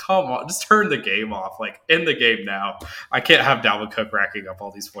 I'm like, come on, just turn the game off. Like, end the game now. I can't have Dalvin Cook racking up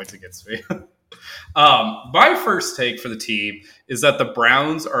all these points against me. My first take for the team is that the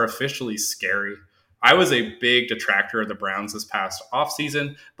Browns are officially scary. I was a big detractor of the Browns this past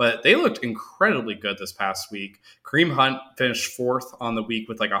offseason, but they looked incredibly good this past week. Kareem Hunt finished 4th on the week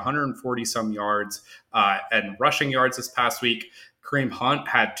with like 140-some yards and rushing yards this past week. Kareem Hunt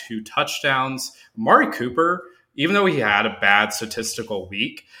had 2 touchdowns. Amari Cooper, even though he had a bad statistical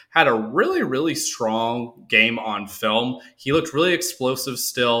week, had a really, really strong game on film. He looked really explosive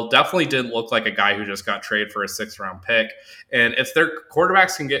still. Definitely didn't look like a guy who just got traded for a 6th-round pick. And if their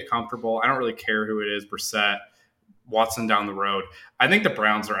quarterbacks can get comfortable, I don't really care who it is, Brissett, Watson down the road. I think the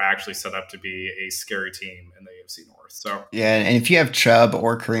Browns are actually set up to be a scary team in the AFC North. So Yeah, and if you have Chubb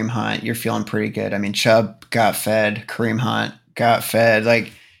or Kareem Hunt, you're feeling pretty good. I mean, Chubb got fed, Kareem Hunt got fed.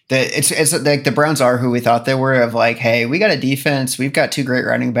 Like it's like the Browns are who we thought they were. Of like, hey, we got a defense, we've got two great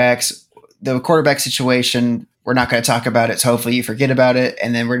running backs. The quarterback situation, we're not going to talk about it. So hopefully you forget about it,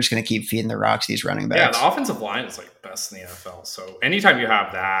 and then we're just going to keep feeding the rocks these running backs. yeah, the offensive line is like best in the NFL. So anytime you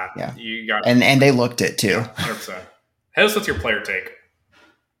have that, Yeah, you got and they looked it too. 100%. Hit us with your player take.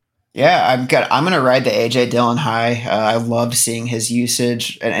 Yeah, I'm gonna ride the AJ Dillon high. I loved seeing his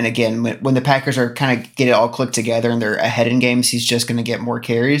usage, and again, when the Packers are kind of get it all clicked together and they're ahead in games, he's just gonna get more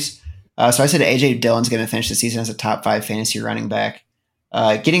carries. So I said AJ Dillon's gonna finish the season as a top 5 fantasy running back.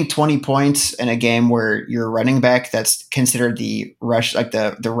 Getting 20 points in a game where you're a running back that's considered the rush, like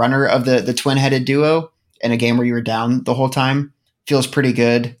the runner of the twin headed duo, in a game where you were down the whole time, feels pretty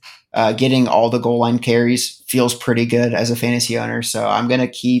good. Getting all the goal line carries feels pretty good as a fantasy owner. So I'm gonna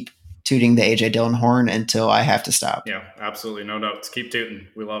keep tooting the AJ Dillon horn until I have to stop. Yeah, absolutely. No notes. Keep tooting.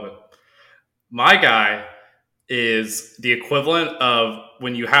 We love it. My guy is the equivalent of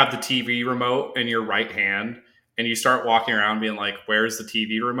when you have the TV remote in your right hand and you start walking around being like, where's the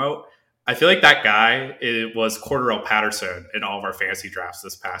TV remote? I feel like that guy was Cordarrelle Patterson in all of our fantasy drafts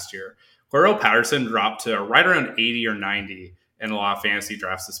this past year. Cordarrelle Patterson dropped to right around 80 or 90 in a lot of fantasy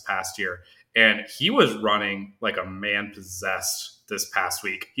drafts this past year. And he was running like a man possessed this past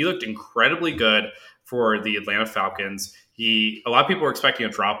week. He looked incredibly good for the Atlanta Falcons. A lot of people were expecting a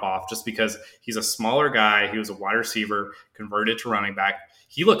drop off just because he's a smaller guy. He was a wide receiver converted to running back.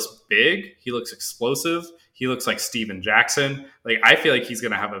 He looks big. He looks explosive. He looks like Steven Jackson. Like, I feel like he's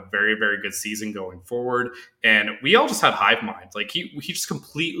going to have a very, very good season going forward. And we all just had hive minds. Like, he just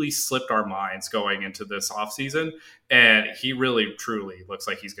completely slipped our minds going into this offseason. And he really, truly looks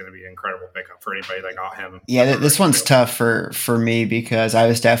like he's going to be an incredible pickup for anybody that got him. Yeah, this one's tough for me because I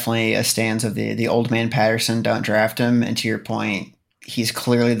was definitely a stance of the old man Patterson, don't draft him. And to your point, he's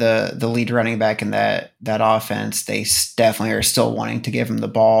clearly the lead running back in that offense. They definitely are still wanting to give him the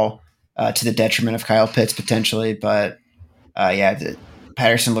ball to the detriment of Kyle Pitts potentially. But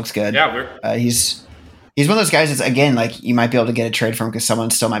Patterson looks good. Yeah, he's one of those guys that's, again, like, you might be able to get a trade for him because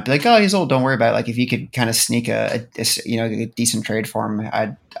someone still might be like, oh, he's old, don't worry about it. Like, if you could kind of sneak a decent trade for him,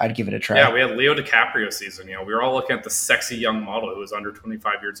 I'd give it a try. Yeah, we had Leo DiCaprio season. We were all looking at the sexy young model who was under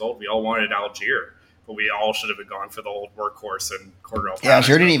 25 years old. We all wanted Algier, but we all should have gone for the old workhorse and Cordarrelle Patterson. Yeah,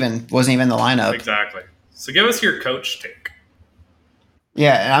 Algier wasn't even in the lineup. Exactly. So give us your coach take.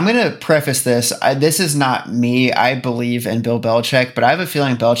 Yeah, and I'm going to preface this. This is not me. I believe in Bill Belichick, but I have a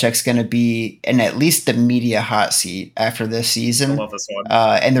feeling Belichick's going to be in at least the media hot seat after this season. I love this one.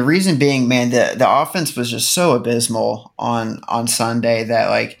 And the reason being, man, the offense was just so abysmal on Sunday that,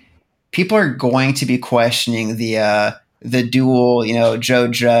 like, people are going to be questioning the dual, Joe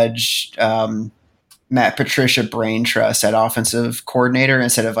Judge, Matt Patricia brain trust at offensive coordinator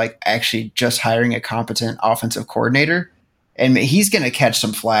instead of, like, actually just hiring a competent offensive coordinator. And he's going to catch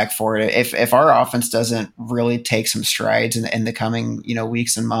some flack for it if our offense doesn't really take some strides in the coming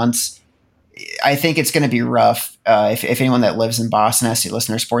weeks and months. I think it's going to be rough if anyone that lives in Boston has to listen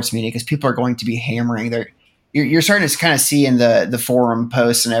to their sports media, because people are going to be hammering their. You're starting to kind of see in the forum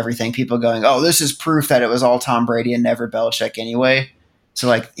posts and everything, people going, "Oh, this is proof that it was all Tom Brady and never Belichick anyway." So,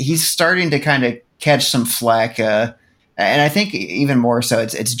 like, he's starting to kind of catch some flack. And I think even more so,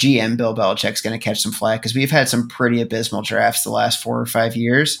 it's GM Bill Belichick's going to catch some flack because we've had some pretty abysmal drafts the last 4 or 5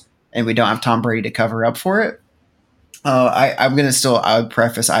 years, and we don't have Tom Brady to cover up for it. I would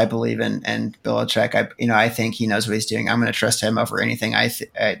preface, I believe in Belichick. I think he knows what he's doing. I'm going to trust him over anything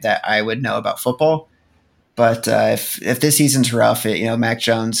that I would know about football. But if this season's rough, Mac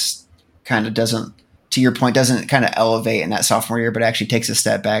Jones kind of doesn't, to your point, doesn't kind of elevate in that sophomore year, but actually takes a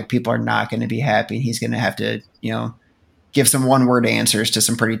step back, people are not going to be happy, and he's going to have to, give some one-word answers to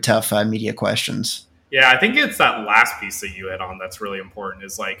some pretty tough media questions. Yeah, I think it's that last piece that you hit on that's really important,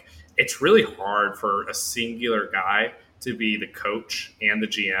 is like, it's really hard for a singular guy to be the coach and the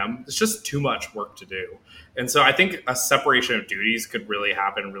GM. It's just too much work to do. And so I think a separation of duties could really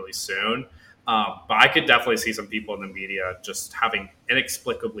happen really soon. But I could definitely see some people in the media just having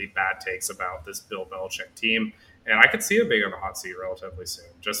inexplicably bad takes about this Bill Belichick team. And I could see it being on the hot seat relatively soon.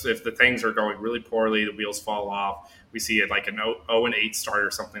 Just if the things are going really poorly, the wheels fall off, we see it like an 0-8 start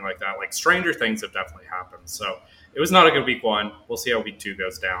or something like that. Like, stranger things have definitely happened. So it was not a good week 1. We'll see how week 2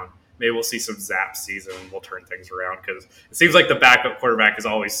 goes down. Maybe we'll see some zap season and we'll turn things around, because it seems like the backup quarterback is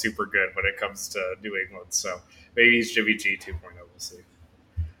always super good when it comes to New England. So maybe he's Jimmy G 2.0. We'll see.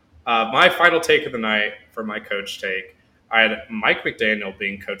 My final take of the night for my coach take, I had Mike McDaniel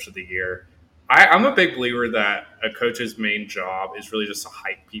being coach of the year. I'm a big believer that a coach's main job is really just to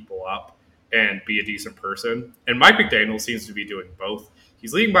hype people up and be a decent person. And Mike McDaniel seems to be doing both.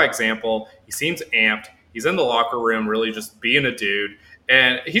 He's leading by example. He seems amped. He's in the locker room, really just being a dude,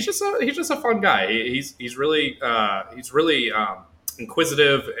 and he's just a fun guy. He's really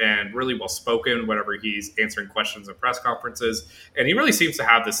inquisitive and really well spoken whenever he's answering questions in press conferences. And he really seems to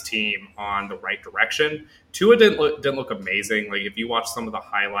have this team on the right direction. Tua didn't look amazing. Like if you watch some of the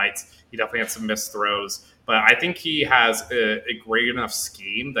highlights, he definitely had some missed throws. But I think he has a great enough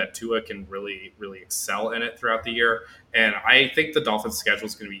scheme that Tua can really, really excel in it throughout the year. And I think the Dolphins' schedule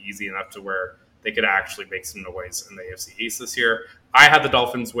is going to be easy enough to where they could actually make some noise in the AFC East this year. I had the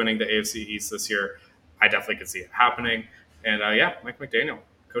Dolphins winning the AFC East this year. I definitely could see it happening. And yeah, Mike McDaniel,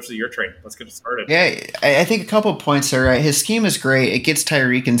 coach of the year train. Let's get it started. Yeah, I think a couple of points there. Right? His scheme is great. It gets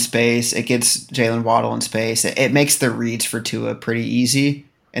Tyreek in space. It gets Jalen Waddle in space. It makes the reads for Tua pretty easy.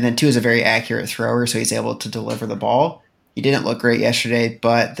 And then Tua is a very accurate thrower, so he's able to deliver the ball. He didn't look great yesterday,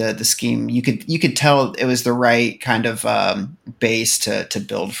 but the scheme you could tell it was the right kind of base to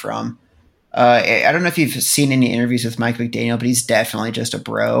build from. I don't know if you've seen any interviews with Mike McDaniel, but he's definitely just a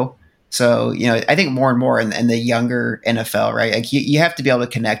bro. So, I think more and more in the younger NFL, right? Like you have to be able to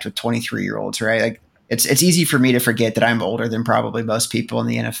connect with 23-year-olds, right? Like it's easy for me to forget that I'm older than probably most people in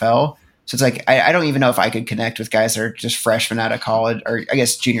the NFL. So it's like I don't even know if I could connect with guys that are just freshmen out of college, or I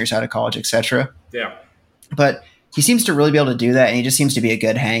guess juniors out of college, etc. Yeah. But he seems to really be able to do that, and he just seems to be a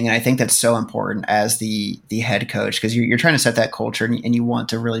good hang. And I think that's so important as the head coach, because you're trying to set that culture, and you want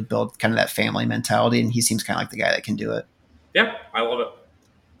to really build kind of that family mentality. And he seems kind of like the guy that can do it. Yeah, I love it.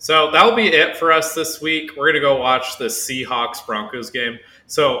 So that'll be it for us this week. We're going to go watch the Seahawks-Broncos game.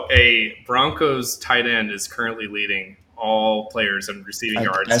 So a Broncos tight end is currently leading all players in receiving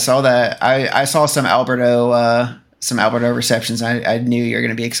yards. I saw that. I saw some Alberto receptions. I knew you were going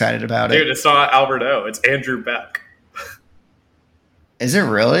to be excited about it. Dude, it's not Alberto. It's Andrew Beck. Is it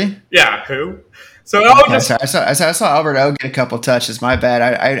really? Yeah, who? So I saw Alberto get a couple touches. My bad.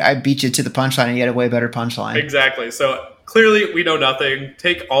 I beat you to the punchline, and you had a way better punchline. Exactly. So clearly, we know nothing.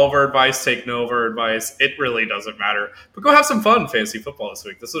 Take all of our advice, take no of our advice. It really doesn't matter. But go have some fun fantasy football this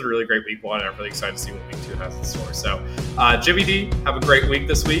week. This was a really great week one, and I'm really excited to see what week 2 has in store. So, Jimmy D, have a great week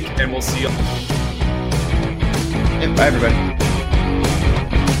this week, and we'll see you. Yeah, bye, everybody.